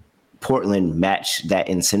Portland match that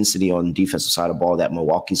intensity on the defensive side of the ball that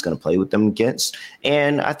Milwaukee's going to play with them against?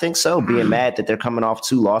 And I think so, being mad that they're coming off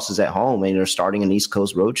 2 losses at home and they're starting an East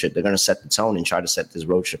Coast road trip. They're going to set the tone and try to set this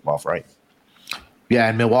road trip off right. Yeah,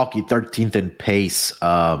 and Milwaukee 13th in pace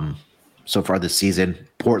so far this season.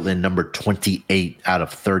 Portland number 28 out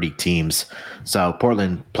of 30 teams. So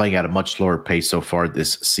Portland playing at a much slower pace so far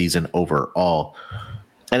this season overall.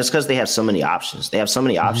 And it's because they have so many options. They have so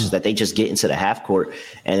many options that they just get into the half court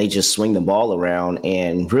and they just swing the ball around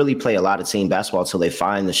and really play a lot of team basketball until they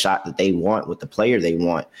find the shot that they want with the player they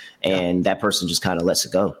want. And that person just kind of lets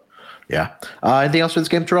it go. Yeah. Anything else for this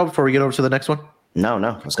game, Terrell, before we get over to the next one? No.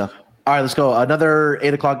 Let's go. All right, let's go. Another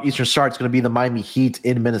 8 o'clock Eastern start. It's going to be the Miami Heat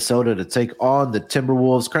in Minnesota to take on the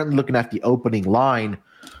Timberwolves. Currently looking at the opening line.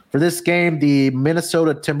 For this game, the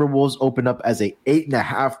Minnesota Timberwolves open up as a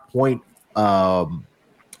 8.5-point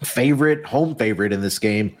home favorite in this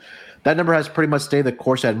game. That number has pretty much stayed the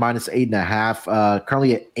course at -8.5.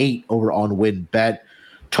 Currently at 8 over on WinBet.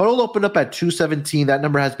 Total opened up at 217. That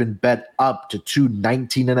number has been bet up to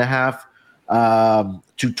 219.5.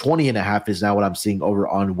 220.5 is now what I'm seeing over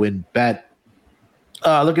on WinBet.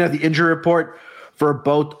 Looking at the injury report for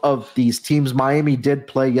both of these teams, Miami did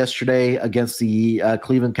play yesterday against the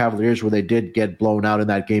Cleveland Cavaliers, where they did get blown out in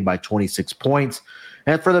that game by 26 points.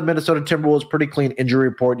 And for the Minnesota Timberwolves, pretty clean injury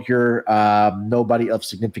report here. Nobody of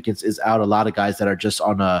significance is out. A lot of guys that are just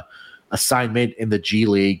on a assignment in the G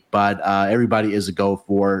League, but everybody is a go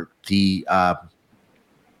for the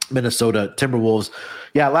Minnesota Timberwolves.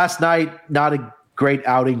 Yeah, last night, not a great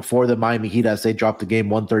outing for the Miami Heat as they dropped the game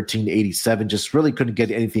 113-87. Just really couldn't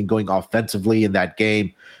get anything going offensively in that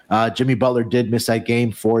game. Jimmy Butler did miss that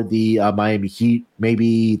game for the Miami Heat.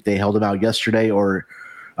 Maybe they held him out yesterday or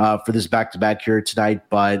for this back-to-back here tonight.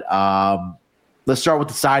 But let's start with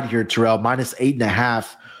the side here, Terrell.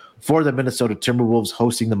 -8.5 for the Minnesota Timberwolves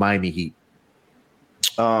hosting the Miami Heat.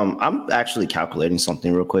 I'm actually calculating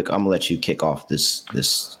something real quick. I'm going to let you kick off this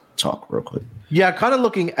talk real quick. Yeah, kind of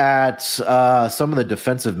looking at some of the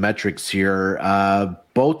defensive metrics here.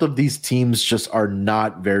 Both of these teams just are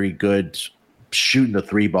not very good shooting the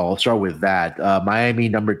three ball. I'll start with that. Miami,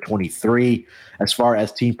 number 23 as far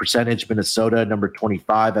as team percentage. Minnesota, number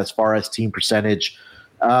 25 as far as team percentage.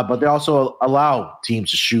 But they also allow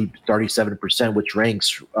teams to shoot 37%, which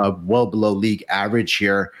ranks well below league average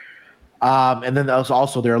here. And then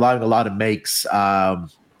also they're allowing a lot of makes.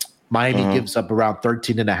 Miami gives up around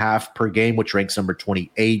 13.5 per game, which ranks number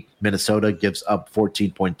 28. Minnesota gives up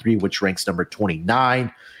 14.3, which ranks number 29.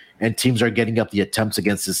 And teams are getting up the attempts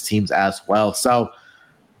against these teams as well. So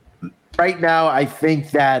right now, I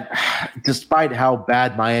think that despite how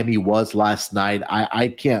bad Miami was last night, I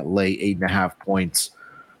can't lay 8.5 points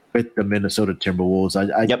with the Minnesota Timberwolves.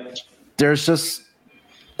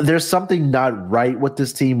 There's something not right with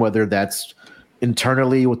this team, whether that's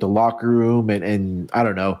internally with the locker room and I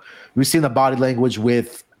don't know. We've seen the body language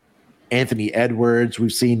with Anthony Edwards.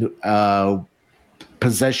 We've seen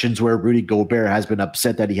possessions where Rudy Gobert has been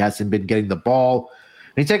upset that he hasn't been getting the ball.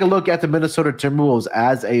 And you take a look at the Minnesota Timberwolves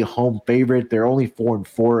as a home favorite. They're only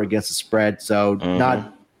 4-4 against the spread, so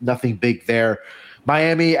nothing big there.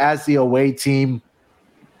 Miami as the away team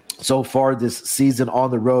so far this season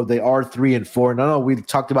on the road, they are 3-4. And I know we've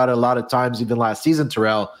talked about it a lot of times, even last season,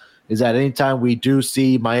 Terrell, is that anytime we do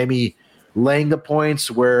see Miami laying the points,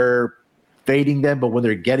 we're fading them. But when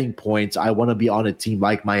they're getting points, I want to be on a team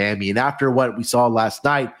like Miami. And after what we saw last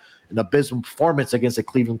night, an abysmal performance against the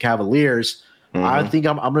Cleveland Cavaliers, I think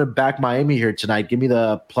I'm going to back Miami here tonight. Give me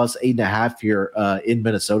the plus 8.5 here in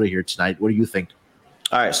Minnesota here tonight. What do you think?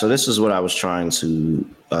 All right, so this is what I was trying to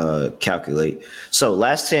calculate. So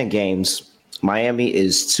last 10 games, Miami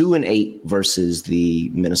is 2-8 versus the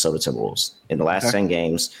Minnesota Timberwolves in the last 10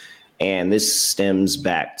 games. And this stems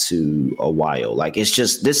back to a while. Like, this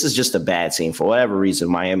is just a bad team. For whatever reason,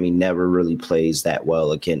 Miami never really plays that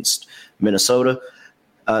well against Minnesota.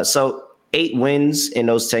 So 8 wins in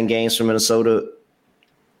those 10 games for Minnesota.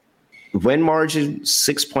 Win margin,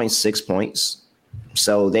 6.6 points.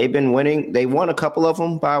 So they've been winning. They won a couple of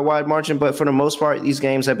them by a wide margin, but for the most part, these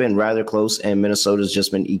games have been rather close, and Minnesota's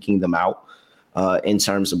just been eking them out in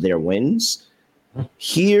terms of their wins.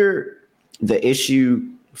 Here, the issue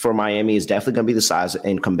for Miami is definitely going to be the size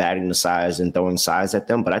and combating the size and throwing size at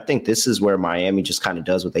them. But I think this is where Miami just kind of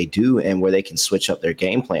does what they do and where they can switch up their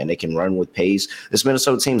game plan. They can run with pace. This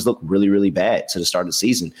Minnesota teams look really, really bad to the start of the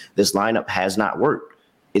season. This lineup has not worked.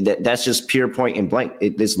 That's just pure point and blank.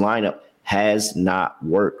 This lineup has not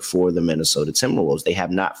worked for the Minnesota Timberwolves. They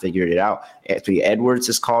have not figured it out. Anthony Edwards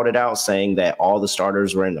has called it out, saying that all the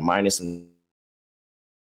starters were in the minus and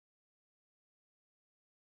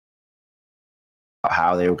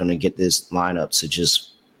how they were going to get this lineup to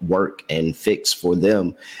just work and fix for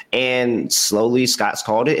them. And slowly Scott's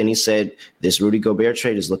called it, and he said this Rudy Gobert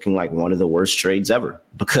trade is looking like one of the worst trades ever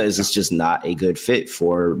because it's just not a good fit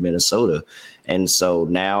for Minnesota. And so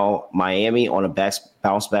now Miami on a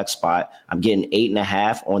bounce back spot. I'm getting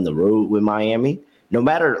 8.5 on the road with Miami. No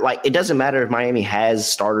matter, it doesn't matter if Miami has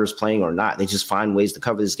starters playing or not. They just find ways to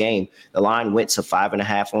cover this game. The line went to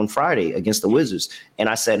 5.5 on Friday against the Wizards. And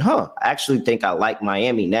I said, I actually think I like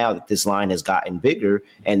Miami now that this line has gotten bigger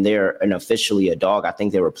and they're officially a dog. I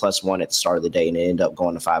think they were +1 at the start of the day and they ended up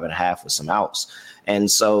going to 5.5 with some outs. And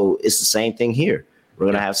so it's the same thing here. We're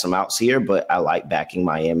going to have some outs here, but I like backing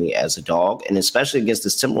Miami as a dog, and especially against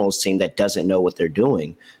this Timberwolves team that doesn't know what they're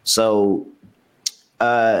doing. So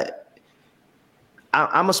I'm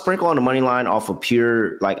a sprinkle on the money line off of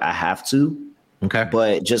pure, I have to. Okay.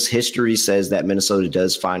 But just history says that Minnesota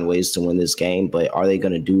does find ways to win this game, but are they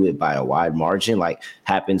going to do it by a wide margin like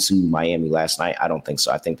happened to Miami last night? I don't think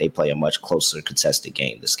so. I think they play a much closer contested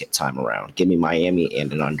game this time around. Give me Miami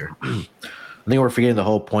and an under. I think we're forgetting the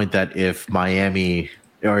whole point that if Miami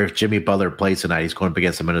or if Jimmy Butler plays tonight, he's going up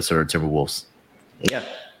against the Minnesota Timberwolves. Yeah.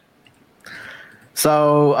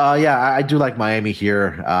 So, I do like Miami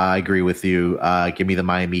here. I agree with you. Give me the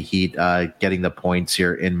Miami Heat getting the points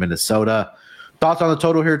here in Minnesota. Thoughts on the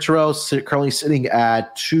total here, Terrell? Currently sitting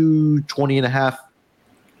at 220.5.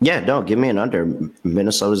 Yeah, no, give me an under.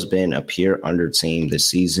 Minnesota's been a pure under team this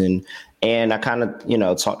season. And I kind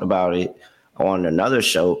of, talked about it on another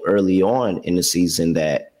show early on in the season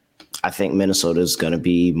that I think Minnesota is going to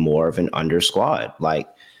be more of an under squad.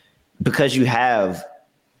 Because you have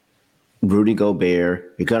Rudy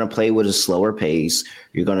Gobert, you're going to play with a slower pace.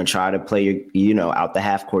 You're going to try to play, out the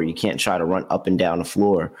half court. You can't try to run up and down the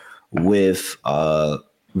floor with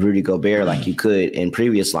Rudy Gobert like you could in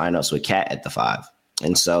previous lineups with Cat at the 5.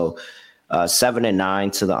 And so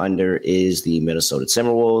 7-9 to the under is the Minnesota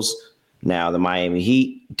Timberwolves. Now the Miami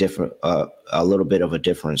Heat, different, a little bit of a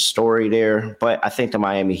different story there, but I think the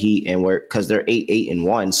Miami Heat because they're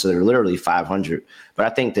 8-1, so they're literally 500. But I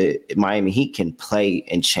think the Miami Heat can play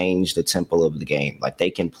and change the tempo of the game.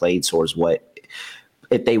 They can play towards what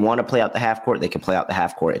if they want to play out the half court, they can play out the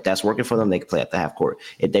half court. If that's working for them, they can play out the half court.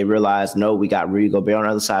 If they realize, no, we got Rudy Gobert on the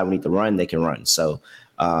other side, we need to run, they can run. So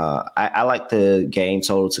I like the game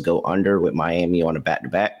total to go under with Miami on a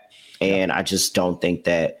back-to-back. And I just don't think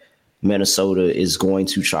that Minnesota is going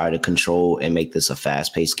to try to control and make this a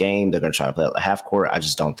fast-paced game. They're going to try to play out the half court. I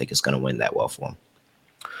just don't think it's going to win that well for them.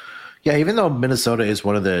 Yeah, even though Minnesota is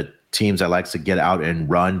one of the teams that likes to get out and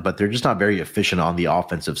run, but they're just not very efficient on the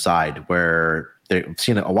offensive side. Where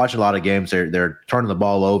I watch a lot of games, they're turning the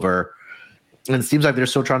ball over, and it seems like they're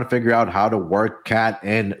still trying to figure out how to work Cat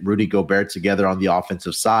and Rudy Gobert together on the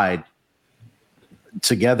offensive side,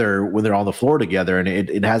 together when they're on the floor together, and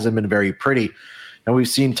it hasn't been very pretty. And we've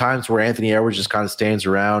seen times where Anthony Edwards just kind of stands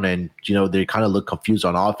around and, they kind of look confused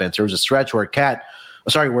on offense. There was a stretch where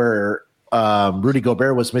Rudy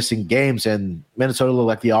Gobert was missing games and Minnesota looked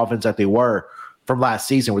like the offense that they were from last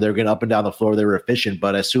season where they were getting up and down the floor. They were efficient.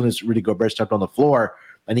 But as soon as Rudy Gobert stepped on the floor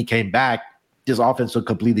and he came back, his offense looked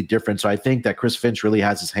completely different. So I think that Chris Finch really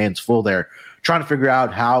has his hands full there trying to figure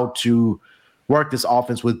out how to work this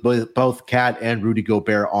offense with both Cat and Rudy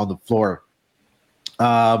Gobert on the floor.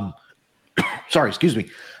 Sorry, excuse me.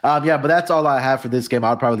 But that's all I have for this game.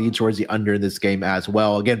 I'll probably lean towards the under in this game as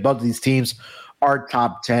well. Again, both of these teams are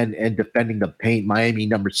top 10 and defending the paint. Miami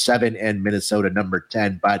number 7 and Minnesota number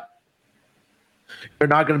 10. But they're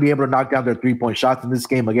not going to be able to knock down their three-point shots in this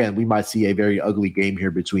game. Again, we might see a very ugly game here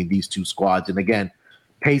between these two squads. And again,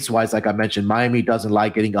 pace-wise, like I mentioned, Miami doesn't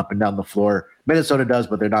like getting up and down the floor. Minnesota does,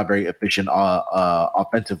 but they're not very efficient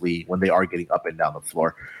offensively when they are getting up and down the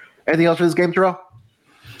floor. Anything else for this game, Terrell?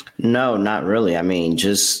 No, not really. I mean,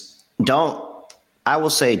 don't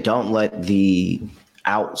let the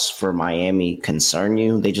outs for Miami concern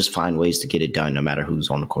you. They just find ways to get it done no matter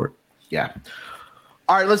who's on the court. Yeah.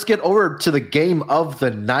 All right, let's get over to the game of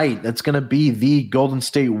the night. That's going to be the Golden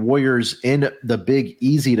State Warriors in the Big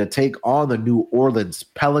Easy to take on the New Orleans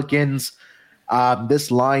Pelicans.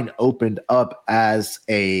 This line opened up as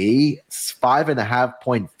a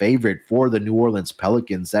 5.5-point favorite for the New Orleans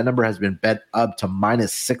Pelicans. That number has been bet up to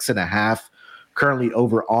 -6.5, currently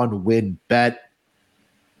over on WinBet.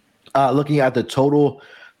 Looking at the total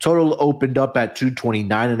opened up at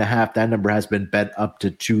 229.5. That number has been bet up to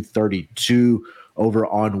 232 over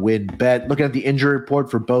on WinBet. Looking at the injury report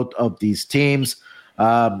for both of these teams,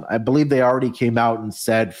 I believe they already came out and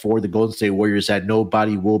said for the Golden State Warriors that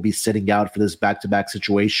nobody will be sitting out for this back-to-back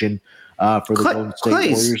situation for the Golden State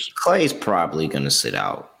Warriors. Clay's probably going to sit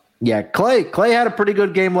out. Yeah, Clay had a pretty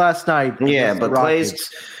good game last night. Yeah, but Clay's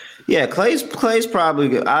probably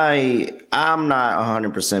good. I'm not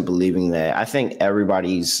 100% believing that. I think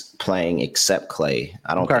everybody's playing except Clay.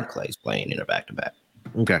 I don't think Clay's playing in a back-to-back.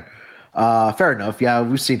 Okay. Fair enough. Yeah,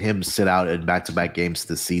 we've seen him sit out in back-to-back games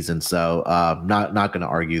this season, so not going to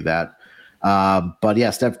argue that. But yeah,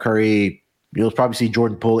 Steph Curry, you'll probably see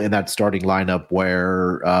Jordan Poole in that starting lineup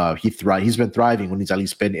where he's been thriving when he's at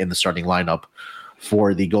least been in the starting lineup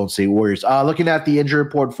for the Golden State Warriors. Looking at the injury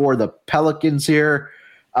report for the Pelicans here,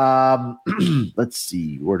 let's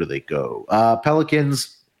see, where do they go?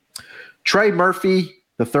 Pelicans, Trey Murphy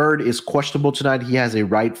the third is questionable tonight. He has a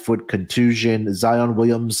right foot contusion. Zion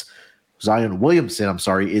Williamson,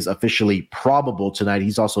 is officially probable tonight.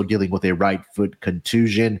 He's also dealing with a right foot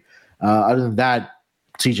contusion. Other than that,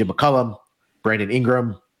 CJ McCollum, Brandon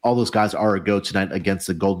Ingram, all those guys are a go tonight against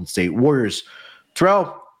the Golden State Warriors.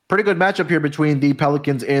 Terrell, pretty good matchup here between the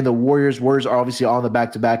Pelicans and the Warriors. Warriors are obviously on the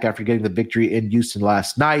back-to-back after getting the victory in Houston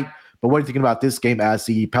last night. But what are you thinking about this game as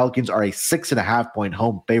the Pelicans are a 6.5-point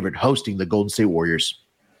home favorite hosting the Golden State Warriors?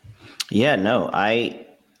 Yeah, no,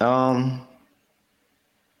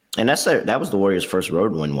 and that was the Warriors' first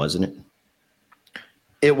road win, wasn't it?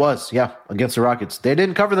 It was, yeah, against the Rockets. They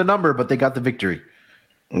didn't cover the number, but they got the victory.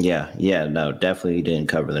 Yeah, no, definitely didn't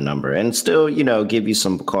cover the number. And still, give you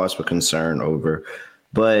some cause for concern over.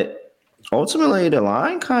 But ultimately, the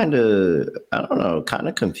line kind of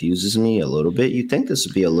confuses me a little bit. You'd think this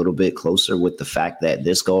would be a little bit closer with the fact that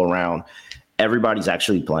this go around, everybody's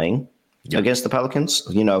actually playing against the Pelicans.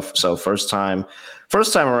 So first time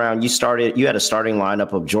around, you had a starting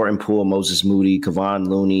lineup of Jordan Poole, Moses Moody, Kevon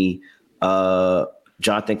Looney,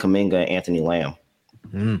 Jonathan Kuminga, and Anthony Lamb.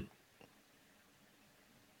 And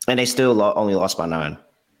they still only lost by 9.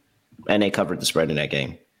 And they covered the spread in that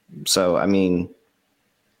game. So, I mean,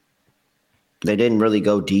 they didn't really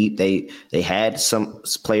go deep. They had some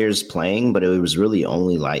players playing, but it was really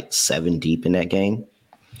only like 7 deep in that game.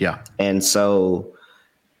 Yeah. And so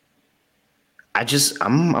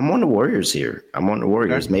I'm on the Warriors here. I'm on the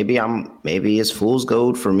Warriors. Okay. Maybe it's fool's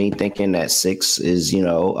gold for me thinking that 6 is,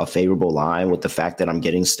 a favorable line with the fact that I'm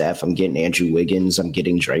getting Steph, I'm getting Andrew Wiggins, I'm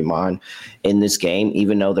getting Draymond in this game,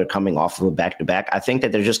 even though they're coming off of a back-to-back. I think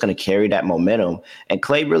that they're just going to carry that momentum. And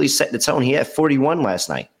Clay really set the tone. He had 41 last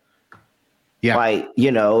night. Yeah.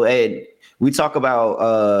 And we talk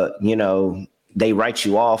about, they write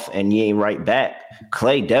you off and you ain't right back.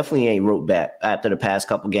 Clay definitely ain't wrote back after the past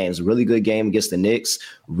couple games. Really good game against the Knicks.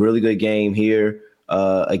 Really good game here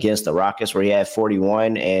against the Rockets where he had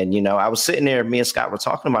 41. And, I was sitting there, me and Scott were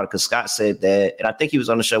talking about it because Scott said that, and I think he was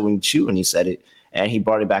on the show when he said it, and he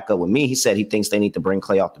brought it back up with me. He said he thinks they need to bring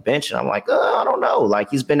Clay off the bench. And I'm like, I don't know.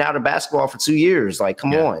 Like, he's been out of basketball for 2 years. Like,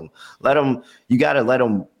 come on. You got to let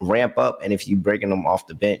him ramp up. And if you breaking him off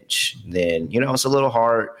the bench, then, it's a little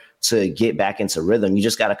hard to get back into rhythm. You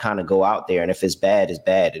just got to kind of go out there. And if it's bad, it's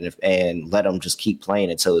bad. And let him just keep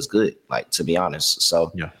playing until it's good, like, to be honest.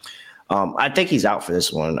 So I think he's out for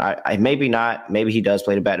this one. I maybe not. Maybe he does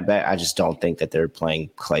play the back-to-back. I just don't think that they're playing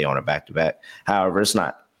Clay on a back-to-back. However, it's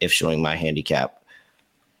not showing my handicap.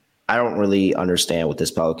 I don't really understand what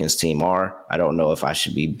this Pelicans team are. I don't know if I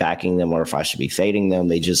should be backing them or if I should be fading them.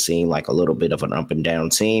 They just seem like a little bit of an up and down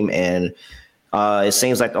team. And it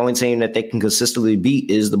seems like the only team that they can consistently beat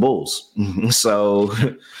is the Bulls. So,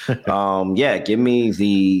 give me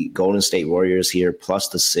the Golden State Warriors here plus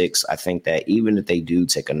the 6. I think that even if they do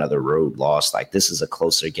take another road loss, like, this is a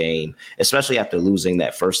closer game, especially after losing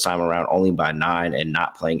that first time around only by 9 and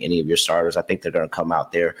not playing any of your starters. I think they're going to come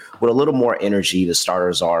out there with a little more energy. The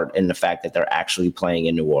starters are, and the fact that they're actually playing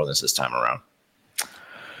in New Orleans this time around.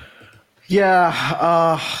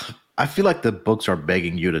 Yeah, I feel like the books are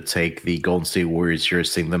begging you to take the Golden State Warriors here,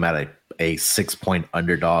 seeing them at a 6-point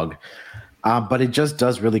underdog. But it just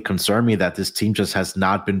does really concern me that this team just has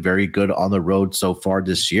not been very good on the road so far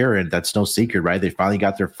this year. And that's no secret, right? They finally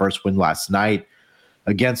got their first win last night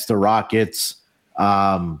against the Rockets.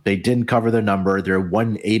 They didn't cover their number. They're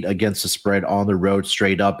 1-8 against the spread on the road,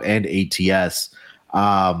 straight up, and ATS.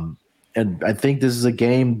 And I think this is a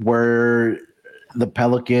game where the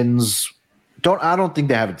Pelicans I don't think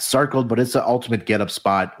they have it circled, but it's the ultimate get up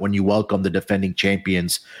spot when you welcome the defending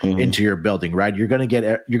champions into your building, right? You're gonna get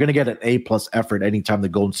an A+ effort anytime the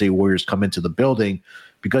Golden State Warriors come into the building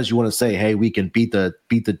because you want to say, hey, we can beat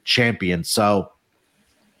the champions. So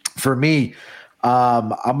for me,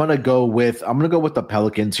 I'm gonna go with the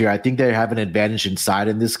Pelicans here. I think they have an advantage inside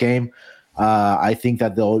in this game. I think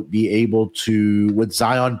that they'll be able to, with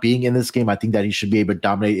Zion being in this game, I think that he should be able to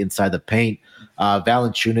dominate inside the paint.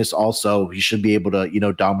 Valanciunas also, he should be able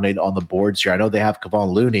to, dominate on the boards here. I know they have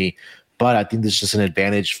Kevon Looney, but I think this is just an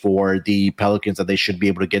advantage for the Pelicans that they should be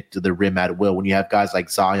able to get to the rim at will. When you have guys like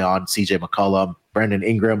Zion, CJ McCollum, Brandon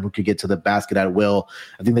Ingram, who could get to the basket at will,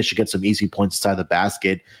 I think they should get some easy points inside the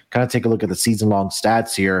basket. Kind of take a look at the season-long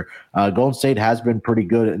stats here. Golden State has been pretty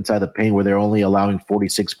good inside the paint where they're only allowing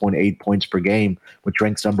 46.8 points per game, which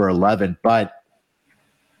ranks number 11. But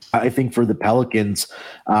I think for the Pelicans,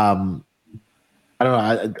 I don't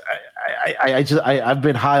know. I've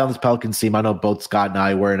been high on this Pelicans team. I know both Scott and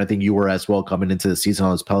I were, and I think you were as well coming into the season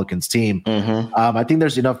on this Pelicans team. I think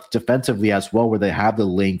there's enough defensively as well where they have the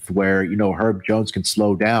length where, Herb Jones can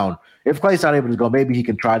slow down. If Clay's not able to go, maybe he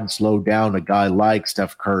can try and slow down a guy like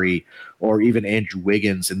Steph Curry or even Andrew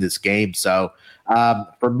Wiggins in this game. So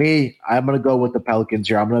for me, I'm going to go with the Pelicans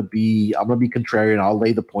here. I'm going to be contrarian. I'll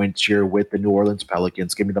lay the points here with the New Orleans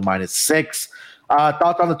Pelicans. Give me the -6.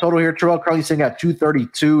 Thoughts on the total here, Terrell? Currently sitting at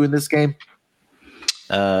 232 in this game.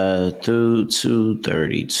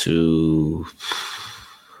 232.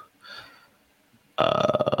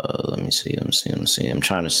 Let me see. I'm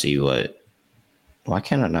trying to see why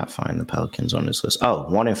can I not find the Pelicans on this list? Oh,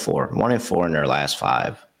 1-4. 1-4 in their last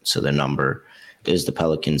 5. So the number is the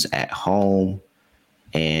Pelicans at home,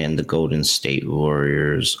 and the Golden State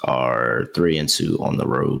Warriors are 3-2 on the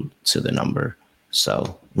road to the number.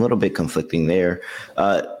 So a little bit conflicting there.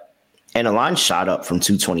 And the line shot up from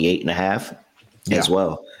 228.5 as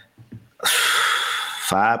well.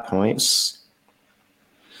 5 points.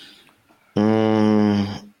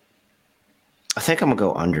 I think I'm going to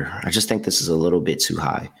go under. I just think this is a little bit too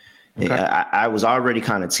high. Okay. I was already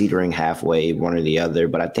kind of teetering halfway, one or the other,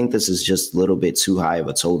 but I think this is just a little bit too high of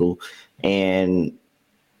a total. And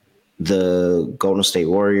the Golden State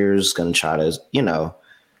Warriors going to try to,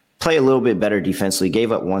 play a little bit better defensively.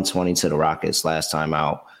 Gave up 120 to the Rockets last time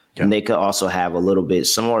out. Yeah. And they could also have a little bit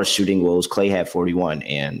similar shooting woes. Clay had 41,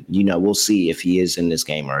 and, we'll see if he is in this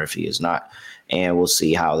game or if he is not. And we'll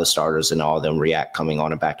see how the starters and all of them react coming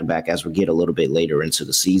on a back-to-back as we get a little bit later into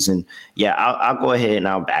the season. Yeah, I'll go ahead and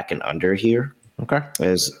I'll back an under here. Okay.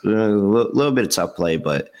 There's a little bit of tough play,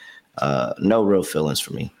 but no real feelings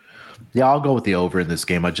for me. Yeah, I'll go with the over in this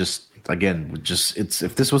game. It's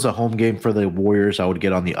if this was a home game for the Warriors, I would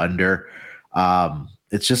get on the under.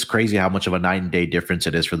 It's just crazy how much of a 9-day difference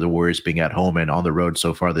it is for the Warriors being at home and on the road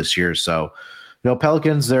so far this year. So,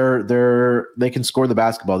 Pelicans, they can score the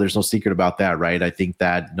basketball. There's no secret about that, right? I think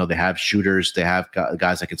that they have shooters, they have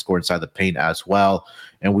guys that can score inside the paint as well.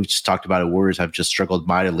 And we just talked about it. Warriors have just struggled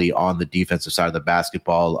mightily on the defensive side of the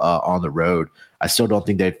basketball on the road. I still don't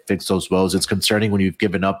think they've fixed those woes. It's concerning when you've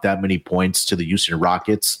given up that many points to the Houston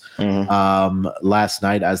Rockets last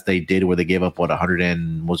night, as they did, where they gave up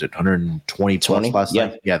 120 plus last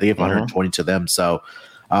night. Yeah, they gave 120 to them. So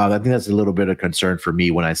I think that's a little bit of concern for me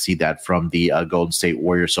when I see that from the Golden State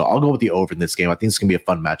Warriors. So I'll go with the over in this game. I think it's going to be a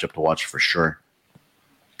fun matchup to watch for sure.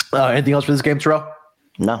 Anything else for this game, Terrell?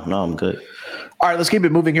 No, I'm good. All right, let's keep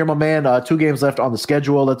it moving here, my man. 2 games left on the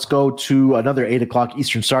schedule. Let's go to another 8 o'clock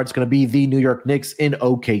Eastern start. It's going to be the New York Knicks in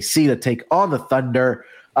OKC to take on the Thunder.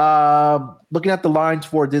 Looking at the lines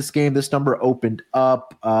for this game, this number opened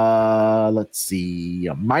up, let's see,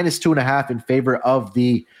 -2.5 in favor of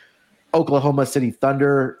the Oklahoma City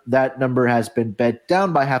Thunder. That number has been bet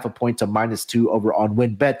down by 0.5 point to -2 over on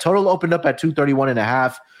WinBet. Total opened up at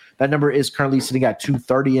 231.5. That number is currently sitting at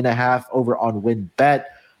 230.5 over on WinBet.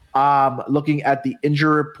 Looking at the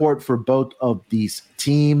injury report for both of these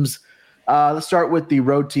teams. Let's start with the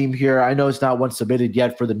road team here. I know it's not one submitted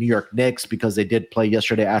yet for the New York Knicks because they did play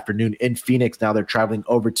yesterday afternoon in Phoenix. Now they're traveling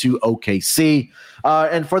over to OKC.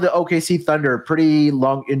 And for the OKC Thunder, pretty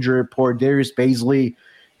long injury report. Darius Bazley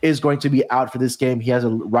is going to be out for this game. He has a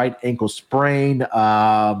right ankle sprain.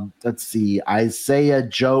 Let's see. Isaiah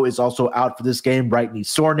Joe is also out for this game, right knee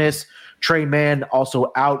soreness. Trey Mann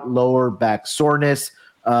also out, lower back soreness.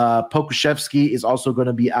 Pokusevski is also going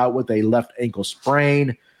to be out with a left ankle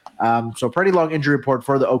sprain. So pretty long injury report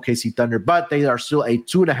for the OKC Thunder, but they are still a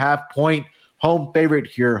 2.5 point home favorite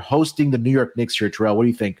here, hosting the New York Knicks here. Terrell, what do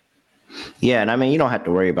you think? Yeah, and I mean, you don't have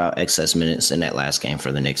to worry about excess minutes in that last game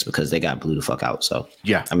for the Knicks because they got blew the fuck out. So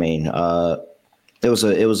yeah, I mean, it was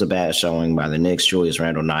a bad showing by the Knicks. Julius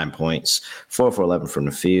Randle, 9 points, 4 for 11 from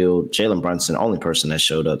the field. Jalen Brunson, only person that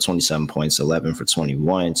showed up, 27 points, 11 for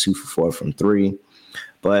 21, 2 for 4 from 3.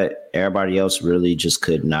 But everybody else really just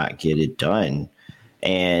could not get it done.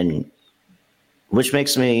 And which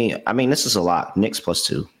makes me, I mean, this is a lot. Knicks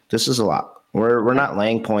 +2. This is a lot. We're not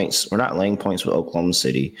laying points. We're not laying points with Oklahoma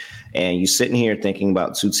City. And you sitting here thinking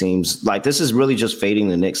about two teams, like this is really just fading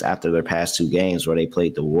the Knicks after their past 2 games where they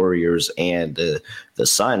played the Warriors and the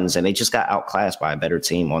Suns, and they just got outclassed by a better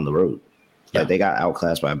team on the road. Yeah. Like they got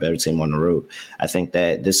outclassed by a better team on the road. I think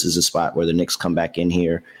that this is a spot where the Knicks come back in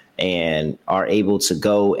here and are able to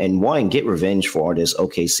go and get revenge for this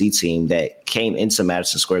OKC team that came into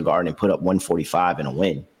Madison Square Garden and put up 145 in a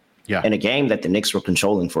win. Yeah. In a game that the Knicks were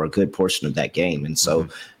controlling for a good portion of that game. And so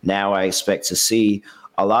now I expect to see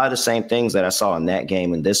a lot of the same things that I saw in that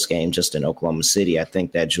game and this game just in Oklahoma City. I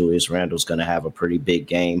think that Julius Randle is going to have a pretty big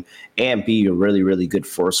game and be a really, really good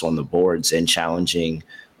force on the boards and challenging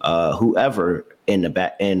whoever in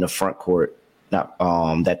the front court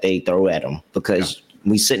that they throw at him, because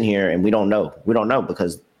we sitting here and we don't know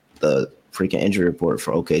because the freaking injury report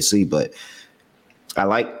for OKC. But I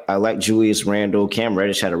like Julius Randle. Cam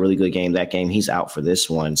Reddish had a really good game that game. He's out for this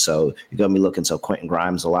one. So you're going to be looking to Quentin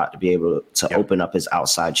Grimes a lot to be able to open up his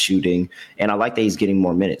outside shooting. And I like that he's getting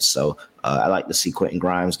more minutes. So I like to see Quentin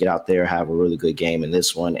Grimes get out there, have a really good game in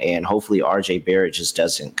this one. And hopefully RJ Barrett just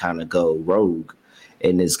doesn't kind of go rogue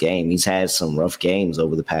in this game. He's had some rough games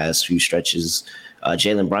over the past few stretches.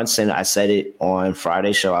 Jalen Brunson, I said it on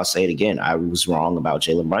Friday's show. I'll say it again. I was wrong about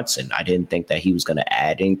Jalen Brunson. I didn't think that he was going to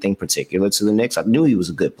add anything particular to the Knicks. I knew he was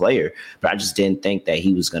a good player, but I just didn't think that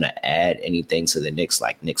he was going to add anything to the Knicks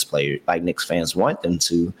like Knicks fans want them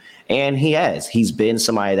to. And he has. He's been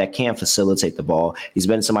somebody that can facilitate the ball. He's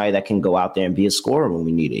been somebody that can go out there and be a scorer when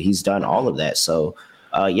we need it. He's done all of that. So,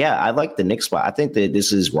 I like the Knicks spot. I think that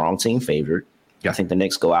this is wrong team favored. Yeah. I think the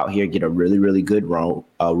Knicks go out here, get a really, really good road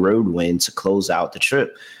win to close out the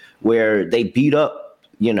trip, where they beat up,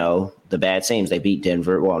 the bad teams. They beat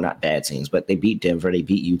Denver. Well, not bad teams, but they beat Denver. They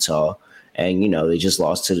beat Utah. And, they just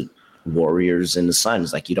lost to the Warriors and the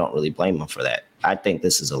Suns. Like, you don't really blame them for that. I think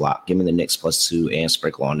this is a lot. Give me the Knicks +2 and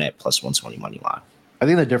sprinkle on that +120 money line. I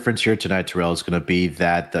think the difference here tonight, Terrell, is going to be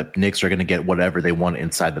that the Knicks are going to get whatever they want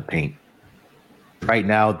inside the paint. Right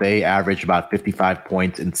now, they average about 55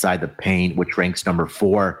 points inside the paint, which ranks number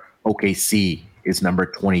 4. OKC is number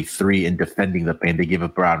 23 in defending the paint. They give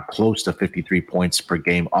up around close to 53 points per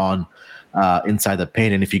game on inside the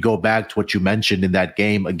paint. And if you go back to what you mentioned in that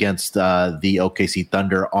game against the OKC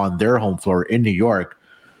Thunder on their home floor in New York,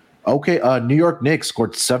 New York Knicks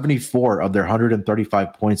scored 74 of their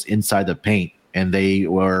 135 points inside the paint, and they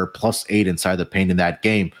were +8 inside the paint in that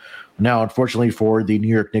game. Now, unfortunately for the New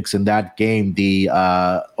York Knicks in that game, the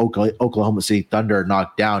Oklahoma City Thunder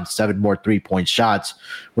knocked down 7 more 3-point shots,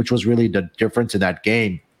 which was really the difference in that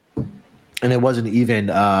game. And it wasn't even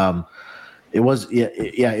it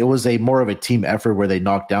was a more of a team effort where they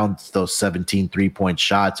knocked down those 17 3-point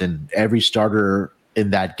shots, and every starter in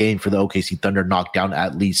that game for the OKC Thunder knocked down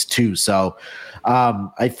at least 2. So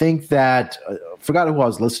I think that forgot who I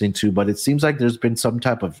was listening to, but it seems like there's been some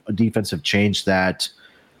type of defensive change that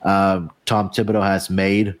Tom Thibodeau has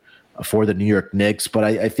made for the New York Knicks. But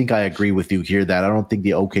I think I agree with you here that I don't think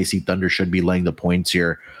the OKC Thunder should be laying the points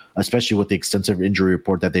here, especially with the extensive injury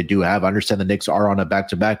report that they do have. I understand the Knicks are on a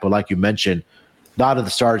back-to-back, but like you mentioned, a lot of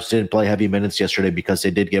the stars didn't play heavy minutes yesterday because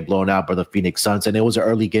they did get blown out by the Phoenix Suns, and it was an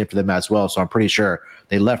early game for them as well. So I'm pretty sure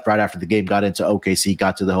they left right after the game, got into OKC,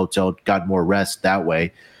 got to the hotel, got more rest that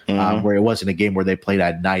way, where it wasn't a game where they played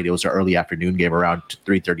at night. It was an early afternoon game around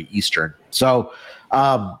 3:30 Eastern. So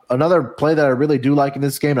another play that I really do like in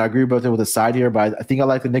this game, and I agree with it with a side here, but I think I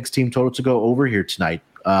like the Knicks team total to go over here tonight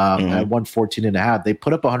at 114.5. They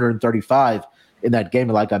put up 135 in that game,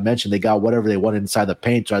 and like I mentioned, they got whatever they wanted inside the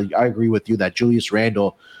paint. So I agree with you that Julius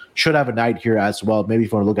Randle should have a night here as well. Maybe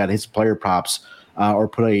if you want to look at his player props or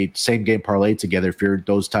put a same game parlay together, if you're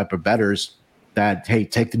those type of bettors that, hey,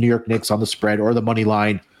 take the New York Knicks on the spread or the money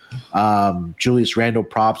line. Julius Randle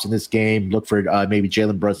props in this game. Look for maybe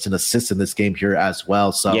Jalen Brunson assists in this game here as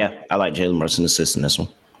well. So yeah, I like Jalen Brunson assists in this one.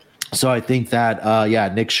 So I think that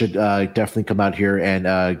Knicks should definitely come out here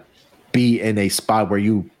and be in a spot where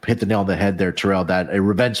you hit the nail on the head there, Terrell, that a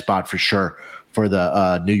revenge spot for sure for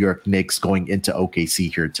the New York Knicks going into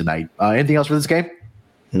OKC here tonight. Anything else for this game?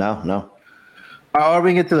 No. I'll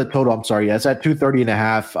bring it to the total. I'm sorry. Yeah, it's at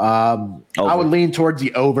 230.5. I would lean towards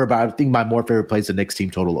the over, but I think my more favorite play is the Knicks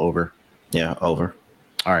team total over. Yeah, over.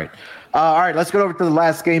 All right. Let's go over to the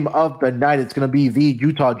last game of the night. It's going to be the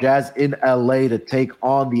Utah Jazz in LA to take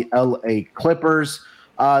on the LA Clippers.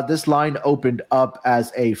 This line opened up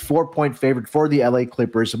as a 4-point favorite for the LA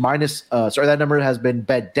Clippers. That number has been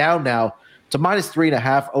bet down now to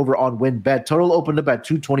 -3.5 over on WinBet. Total opened up at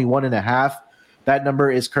 221.5. That number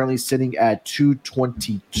is currently sitting at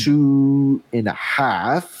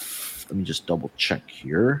 222.5. Let me just double check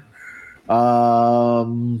here.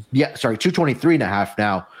 223.5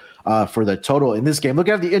 now for the total in this game.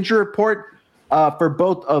 Looking at the injury report for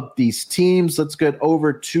both of these teams. Let's get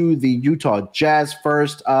over to the Utah Jazz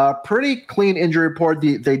first. Pretty clean injury report.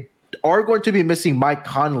 They are going to be missing Mike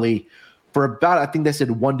Conley for about, I think they said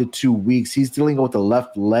 1 to 2 weeks. He's dealing with a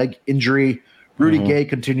left leg injury. Rudy Gay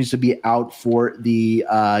continues to be out for the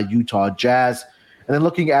Utah Jazz. And then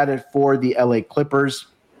looking at it for the LA Clippers,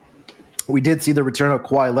 we did see the return of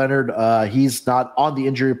Kawhi Leonard. He's not on the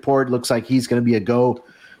injury report. Looks like he's going to be a go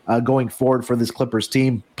going forward for this Clippers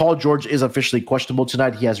team. Paul George is officially questionable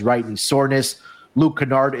tonight. He has right knee soreness. Luke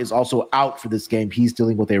Kennard is also out for this game. He's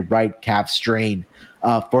dealing with a right calf strain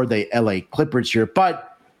for the LA Clippers here. But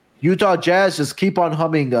Utah Jazz just keep on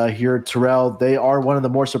humming here, Terrell. They are one of the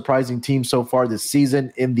more surprising teams so far this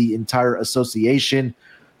season in the entire association.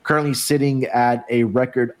 Currently sitting at a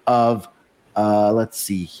record of,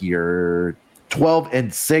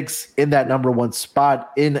 12-6 in that number one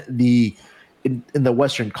spot in the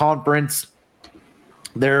Western Conference.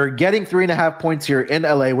 They're getting 3.5 points here in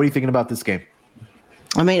LA. What are you thinking about this game?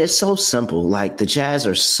 I mean, it's so simple. Like, the Jazz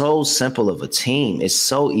are so simple of a team. It's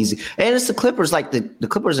so easy. And it's the Clippers. Like, the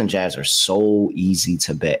Clippers and Jazz are so easy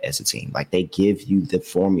to bet as a team. Like, they give you the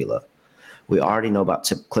formula. We already know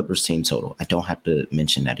about Clippers team total. I don't have to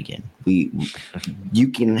mention that again. You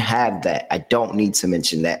can have that. I don't need to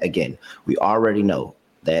mention that again. We already know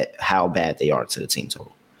that how bad they are to the team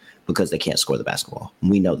total because they can't score the basketball.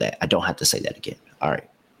 We know that. I don't have to say that again. All right.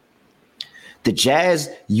 The Jazz,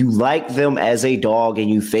 you like them as a dog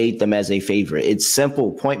and you fade them as a favorite. It's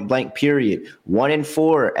simple, point blank, period.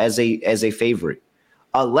 1-4 as a favorite.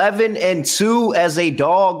 11-2 as a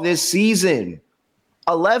dog this season.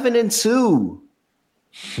 11-2.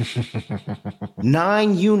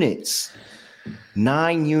 9 units.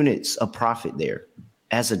 9 units of profit there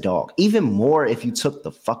as a dog. Even more if you took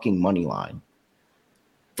the fucking money line.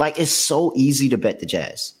 Like, it's so easy to bet the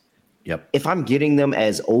Jazz. Yep. If I'm getting them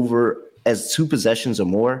as 2 possessions or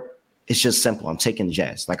more, it's just simple. I'm taking the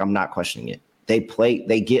Jazz. Like, I'm not questioning it. They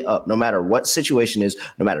get up no matter what situation is,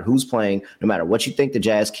 no matter who's playing, no matter what you think the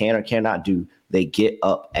Jazz can or cannot do. they get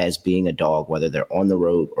up as being a dog, whether they're on the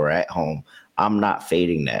road or at home. I'm not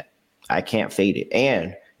fading that. I can't fade it.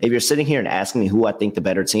 And if you're sitting here and asking me who I think the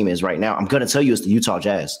better team is right now, I'm going to tell you it's the Utah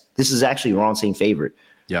Jazz. This is actually wrong team favorite.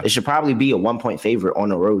 Yeah. It should probably be a 1-point favorite on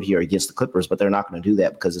the road here against the Clippers, but they're not going to do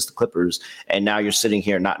that because it's the Clippers. And now you're sitting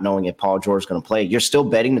here not knowing if Paul George is going to play. You're still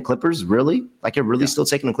betting the Clippers? Really? Like you're really still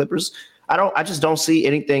taking the Clippers? I just don't see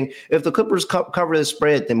anything. If the Clippers cover the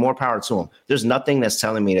spread, then more power to them. There's nothing that's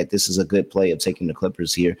telling me that this is a good play of taking the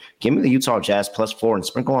Clippers here. Give me the Utah Jazz +4 and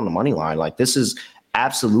sprinkle on the money line. Like this is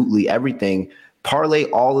absolutely everything. Parlay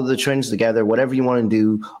all of the trends together, whatever you want to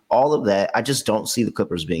do, all of that. I just don't see the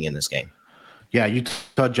Clippers being in this game. Yeah,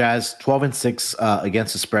 Utah Jazz 12-6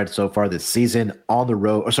 against the spread so far this season on the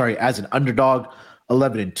road. As an underdog,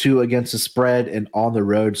 11-2 against the spread, and on the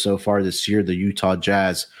road so far this year, the Utah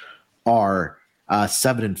Jazz are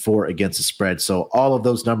 7-4 against the spread. So all of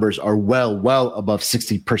those numbers are well above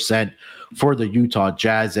 60% for the Utah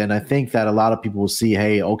Jazz. And I think that a lot of people will see,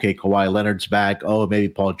 hey, okay, Kawhi Leonard's back. Oh, maybe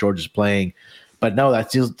Paul George is playing. But no, I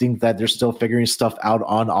still think that they're still figuring stuff out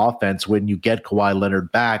on offense when you get Kawhi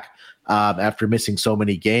Leonard back. After missing so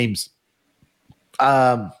many games.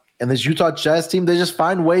 And this Utah Jazz team, they just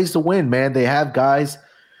find ways to win, man. They have guys.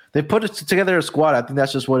 They put together a squad. I think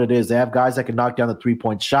that's just what it is. They have guys that can knock down the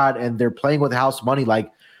three-point shot, and they're playing with house money.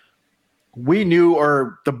 Like we knew,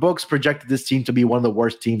 or the books projected this team to be one of the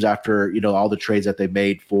worst teams after, all the trades that they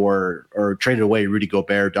made or traded away Rudy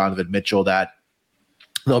Gobert, Donovan Mitchell, that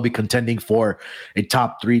they'll be contending for a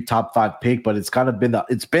top 3, top 5 pick, but it's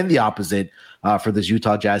been the opposite for this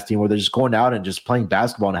Utah Jazz team, where they're just going out and just playing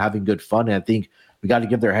basketball and having good fun. And I think we got to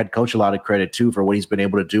give their head coach a lot of credit too for what he's been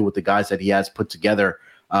able to do with the guys that he has put together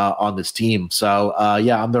on this team. So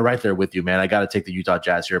I'm right there with you, man. I got to take the Utah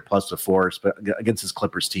Jazz here +4 against this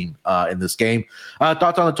Clippers team in this game.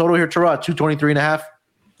 Thoughts on the total here, Tara? 223.5.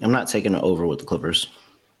 I'm not taking it over with the Clippers.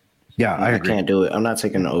 Yeah, I agree. Can't do it. I'm not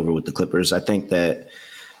taking it over with the Clippers. I think that.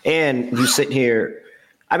 And you sit here,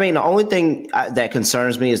 I mean, the only thing that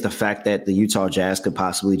concerns me is the fact that the Utah Jazz could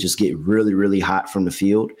possibly just get really, really hot from the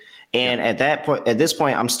field. And at this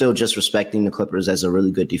point, I'm still just respecting the Clippers as a really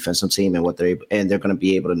good defensive team and they're going to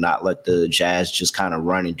be able to not let the Jazz just kind of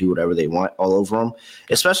run and do whatever they want all over them.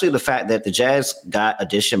 Especially the fact that the Jazz got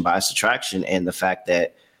addition by subtraction, and the fact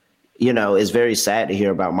that, it's very sad to hear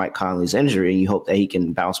about Mike Conley's injury. You hope that he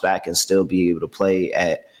can bounce back and still be able to play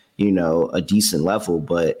at, a decent level,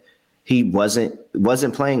 but he wasn't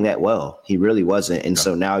playing that well. He really wasn't. And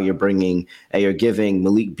so now you're giving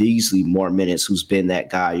Malik Beasley more minutes, who's been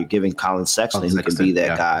that guy. You're giving Colin Sexton, who can be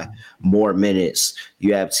that guy, more minutes.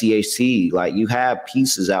 You have THT. Like, you have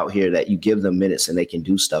pieces out here that you give them minutes and they can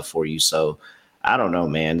do stuff for you. So I don't know,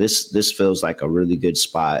 man. This feels like a really good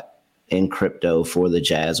spot in crypto for the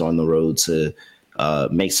Jazz on the road to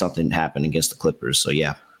make something happen against the Clippers. So,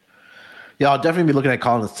 yeah. Yeah, I'll definitely be looking at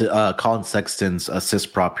Colin Sexton's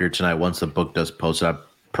assist prop here tonight once the book does post it. I'm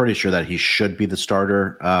pretty sure that he should be the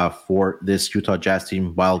starter for this Utah Jazz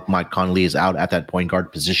team while Mike Conley is out at that point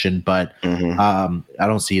guard position. But I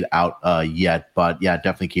don't see it out yet. But, yeah,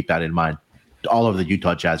 definitely keep that in mind. All over the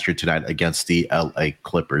Utah Jazz here tonight against the LA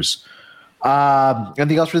Clippers.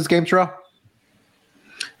 Anything else for this game, Terrell?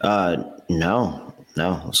 No.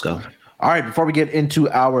 Let's go. All right, before we get into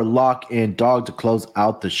our lock and dog to close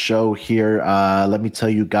out the show here, let me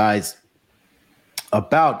tell you guys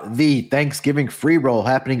about the Thanksgiving free roll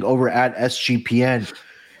happening over at SGPN.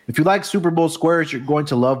 If you like Super Bowl squares, you're going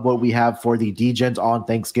to love what we have for the DGens on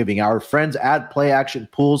Thanksgiving. Our friends at Play Action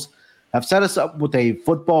Pools have set us up with a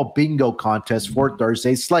football bingo contest for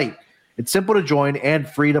Thursday's slate. It's simple to join and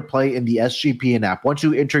free to play in the SGPN app. Once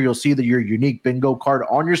you enter, you'll see your unique bingo card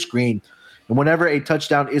on your screen. And whenever a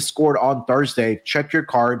touchdown is scored on Thursday, check your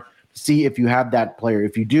card to see if you have that player.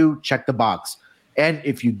 If you do, check the box. And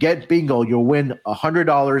if you get bingo, you'll win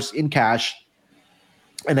 $100 in cash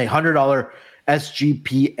and a $100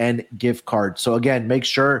 SGPN gift card. So again, make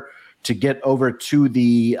sure to get over to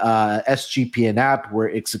the SGPN app, where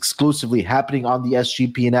it's exclusively happening on the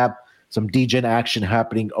SGPN app. Some DGen action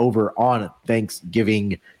happening over on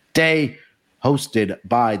Thanksgiving Day, hosted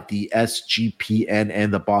by the SGPN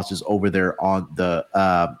and the bosses over there on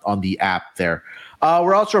the app there.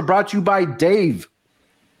 We're also brought to you by Dave.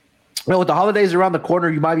 Well, with the holidays around the corner,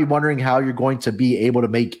 you might be wondering how you're going to be able to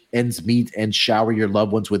make ends meet and shower your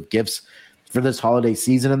loved ones with gifts for this holiday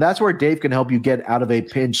season. And that's where Dave can help you get out of a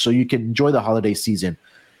pinch so you can enjoy the holiday season.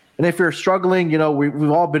 And if you're struggling,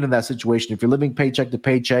 we've all been in that situation. If you're living paycheck to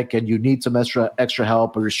paycheck and you need some extra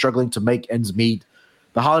help, or you're struggling to make ends meet,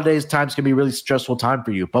 the holidays times can be a really stressful time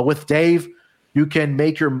for you. But with Dave, you can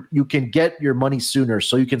get your money sooner,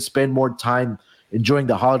 so you can spend more time enjoying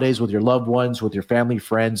the holidays with your loved ones, with your family,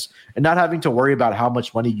 friends, and not having to worry about how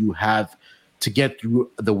much money you have to get through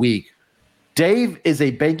the week. Dave is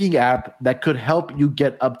a banking app that could help you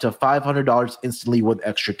get up to $500 instantly with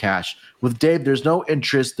extra cash. With Dave, there's no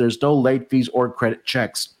interest, there's no late fees or credit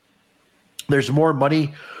checks. There's more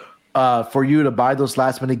money for you to buy those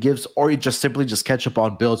last-minute gifts, or you simply catch up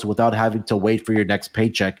on bills without having to wait for your next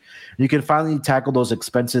paycheck. You can finally tackle those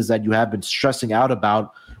expenses that you have been stressing out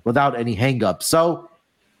about without any hang-ups. So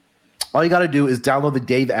all you got to do is download the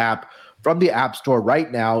Dave app from the App Store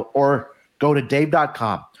right now, or go to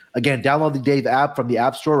dave.com. Again, download the Dave app from the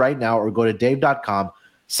App Store right now, or go to dave.com.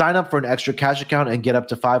 Sign up for an extra cash account and get up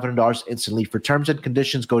to $500 instantly. For terms and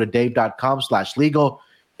conditions, go to dave.com/legal.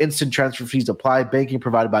 Instant transfer fees apply. Banking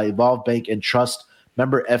provided by Evolve Bank and Trust.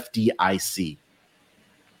 Member FDIC.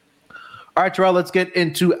 All right, Terrell, let's get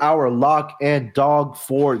into our lock and dog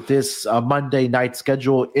for this Monday night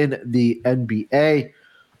schedule in the NBA.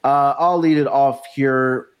 I'll lead it off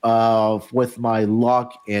here with my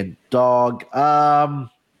lock and dog.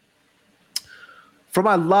 For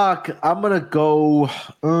my lock, I'm going to go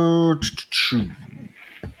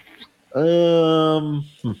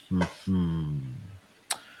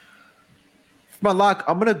For my lock,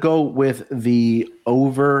 I'm going to go with the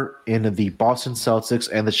over in the Boston Celtics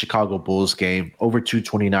and the Chicago Bulls game, over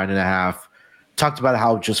 229.5. Talked about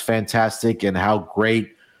how just fantastic and how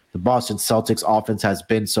great the Boston Celtics offense has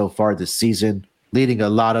been so far this season, leading a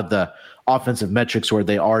lot of the offensive metrics where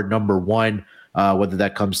they are number one, whether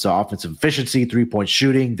that comes to offensive efficiency, three-point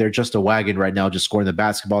shooting. They're just a wagon right now, just scoring the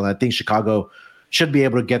basketball. And I think Chicago should be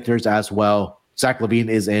able to get theirs as well. Zach LaVine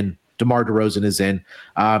is in. DeMar DeRozan is in.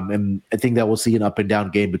 And I think that we'll see an up and down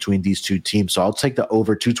game between these two teams. So I'll take the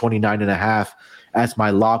over 229.5 as my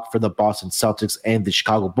lock for the Boston Celtics and the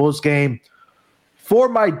Chicago Bulls game. For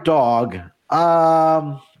my dog,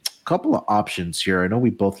 couple of options here. I know we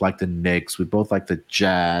both like the Knicks. We both like the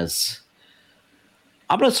Jazz.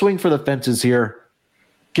 I'm going to swing for the fences here.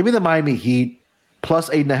 Give me the Miami Heat, plus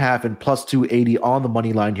 8.5 and plus 280 on the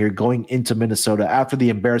money line here going into Minnesota after the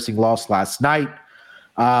embarrassing loss last night.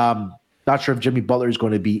 Not sure if Jimmy Butler is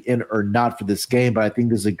going to be in or not for this game, but I think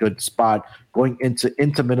this is a good spot going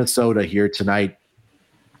into Minnesota here tonight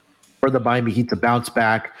for the Miami Heat to bounce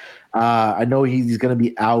back. I know he's going to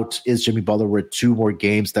be out. Is Jimmy Butler with 2 more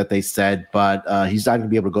games that they said, but he's not going to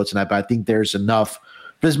be able to go tonight. But I think there's enough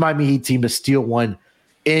for this Miami Heat team to steal one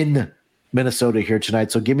in Minnesota here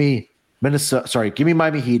tonight. So give me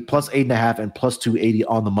Miami Heat plus 8.5 and plus 280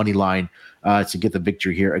 on the money line to get the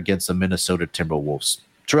victory here against the Minnesota Timberwolves.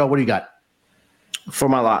 Terrell, what do you got? For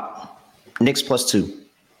my lot, Knicks plus 2.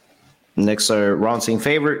 Knicks are wrong team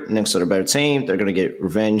favorite. Knicks are the better team. They're going to get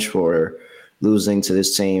revenge for losing to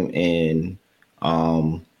this team in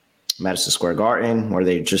Madison Square Garden, where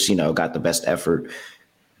they just, got the best effort.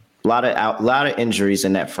 A lot of injuries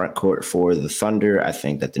in that front court for the Thunder. I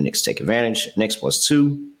think that the Knicks take advantage. Knicks plus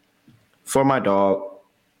 2. For my dog,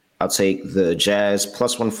 I'll take the Jazz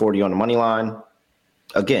plus 140 on the money line.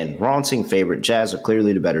 Again, wrong team favorite. Jazz are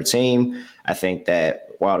clearly the better team. I think that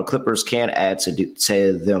while the Clippers can add to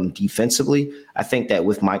them defensively, I think that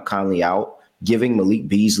with Mike Conley out, giving Malik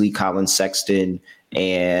Beasley, Colin Sexton,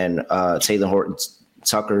 and Taylor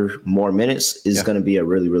Horton-Tucker more minutes is going to be a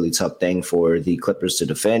really, really tough thing for the Clippers to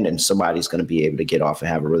defend, and somebody's going to be able to get off and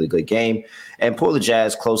have a really good game and pull the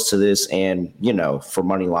Jazz close to this and, for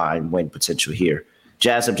money line win potential here.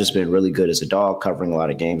 Jazz have just been really good as a dog, covering a lot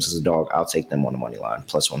of games as a dog. I'll take them on the money line,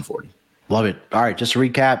 plus 140. Love it. All right, just to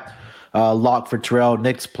recap, lock for Terrell,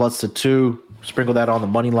 Knicks plus the 2. Sprinkle that on the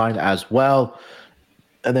money line as well.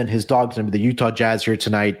 And then his dog's going to be the Utah Jazz here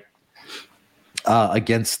tonight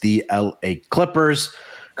against the LA Clippers.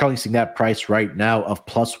 Currently seeing that price right now of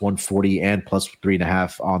plus 140 and plus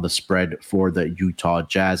 3.5 on the spread for the Utah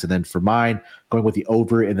Jazz. And then for mine, going with the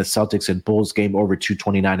over in the Celtics and Bulls game, over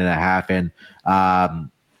 229.5, and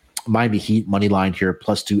Miami Heat money line here,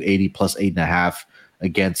 plus 280, plus 8.5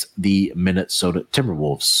 against the Minnesota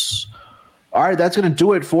Timberwolves. All right, that's going to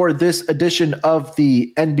do it for this edition of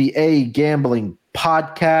the NBA Gambling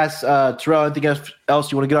Podcast. Terrell, anything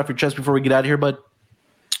else you want to get off your chest before we get out of here, bud?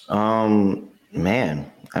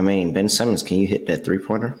 Ben Simmons, can you hit that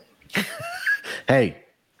 3-pointer? Hey,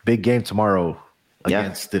 big game tomorrow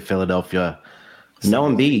against the Philadelphia. No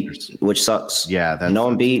Embiid, which sucks. Yeah, no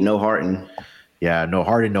Embiid, no Harden. Yeah, no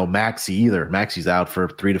Harden, no Maxey either. Maxey's out for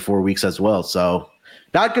 3 to 4 weeks as well. So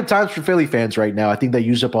not good times for Philly fans right now. I think they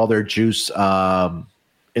used up all their juice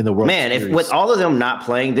in the World Man, Series. if with all of them not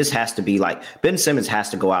playing, this has to be like Ben Simmons has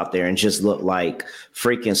to go out there and just look like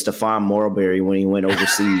freaking Stephon Marbury when he went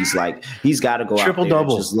overseas. Like he's got to go Triple out there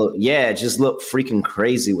double. Just look freaking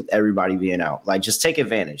crazy with everybody being out. Like just take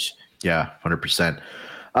advantage. Yeah, 100%.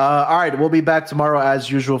 All right, we'll be back tomorrow as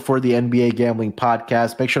usual for the NBA Gambling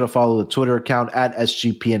Podcast. Make sure to follow the Twitter account at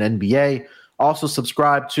SGP and NBA. Also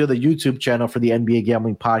subscribe to the YouTube channel for the NBA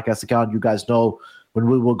Gambling Podcast account. You guys know when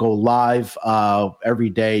we will go live every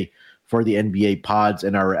day for the NBA pods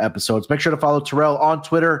and our episodes. Make sure to follow Terrell on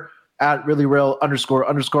Twitter at reallyreal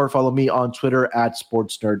 __. Follow me on Twitter at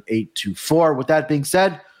sportsnerd824. With that being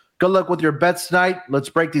said, good luck with your bets tonight. Let's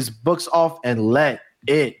break these books off and let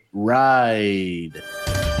it ride.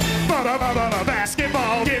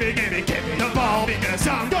 Basketball, give me the ball because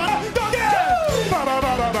I'm gonna go get it.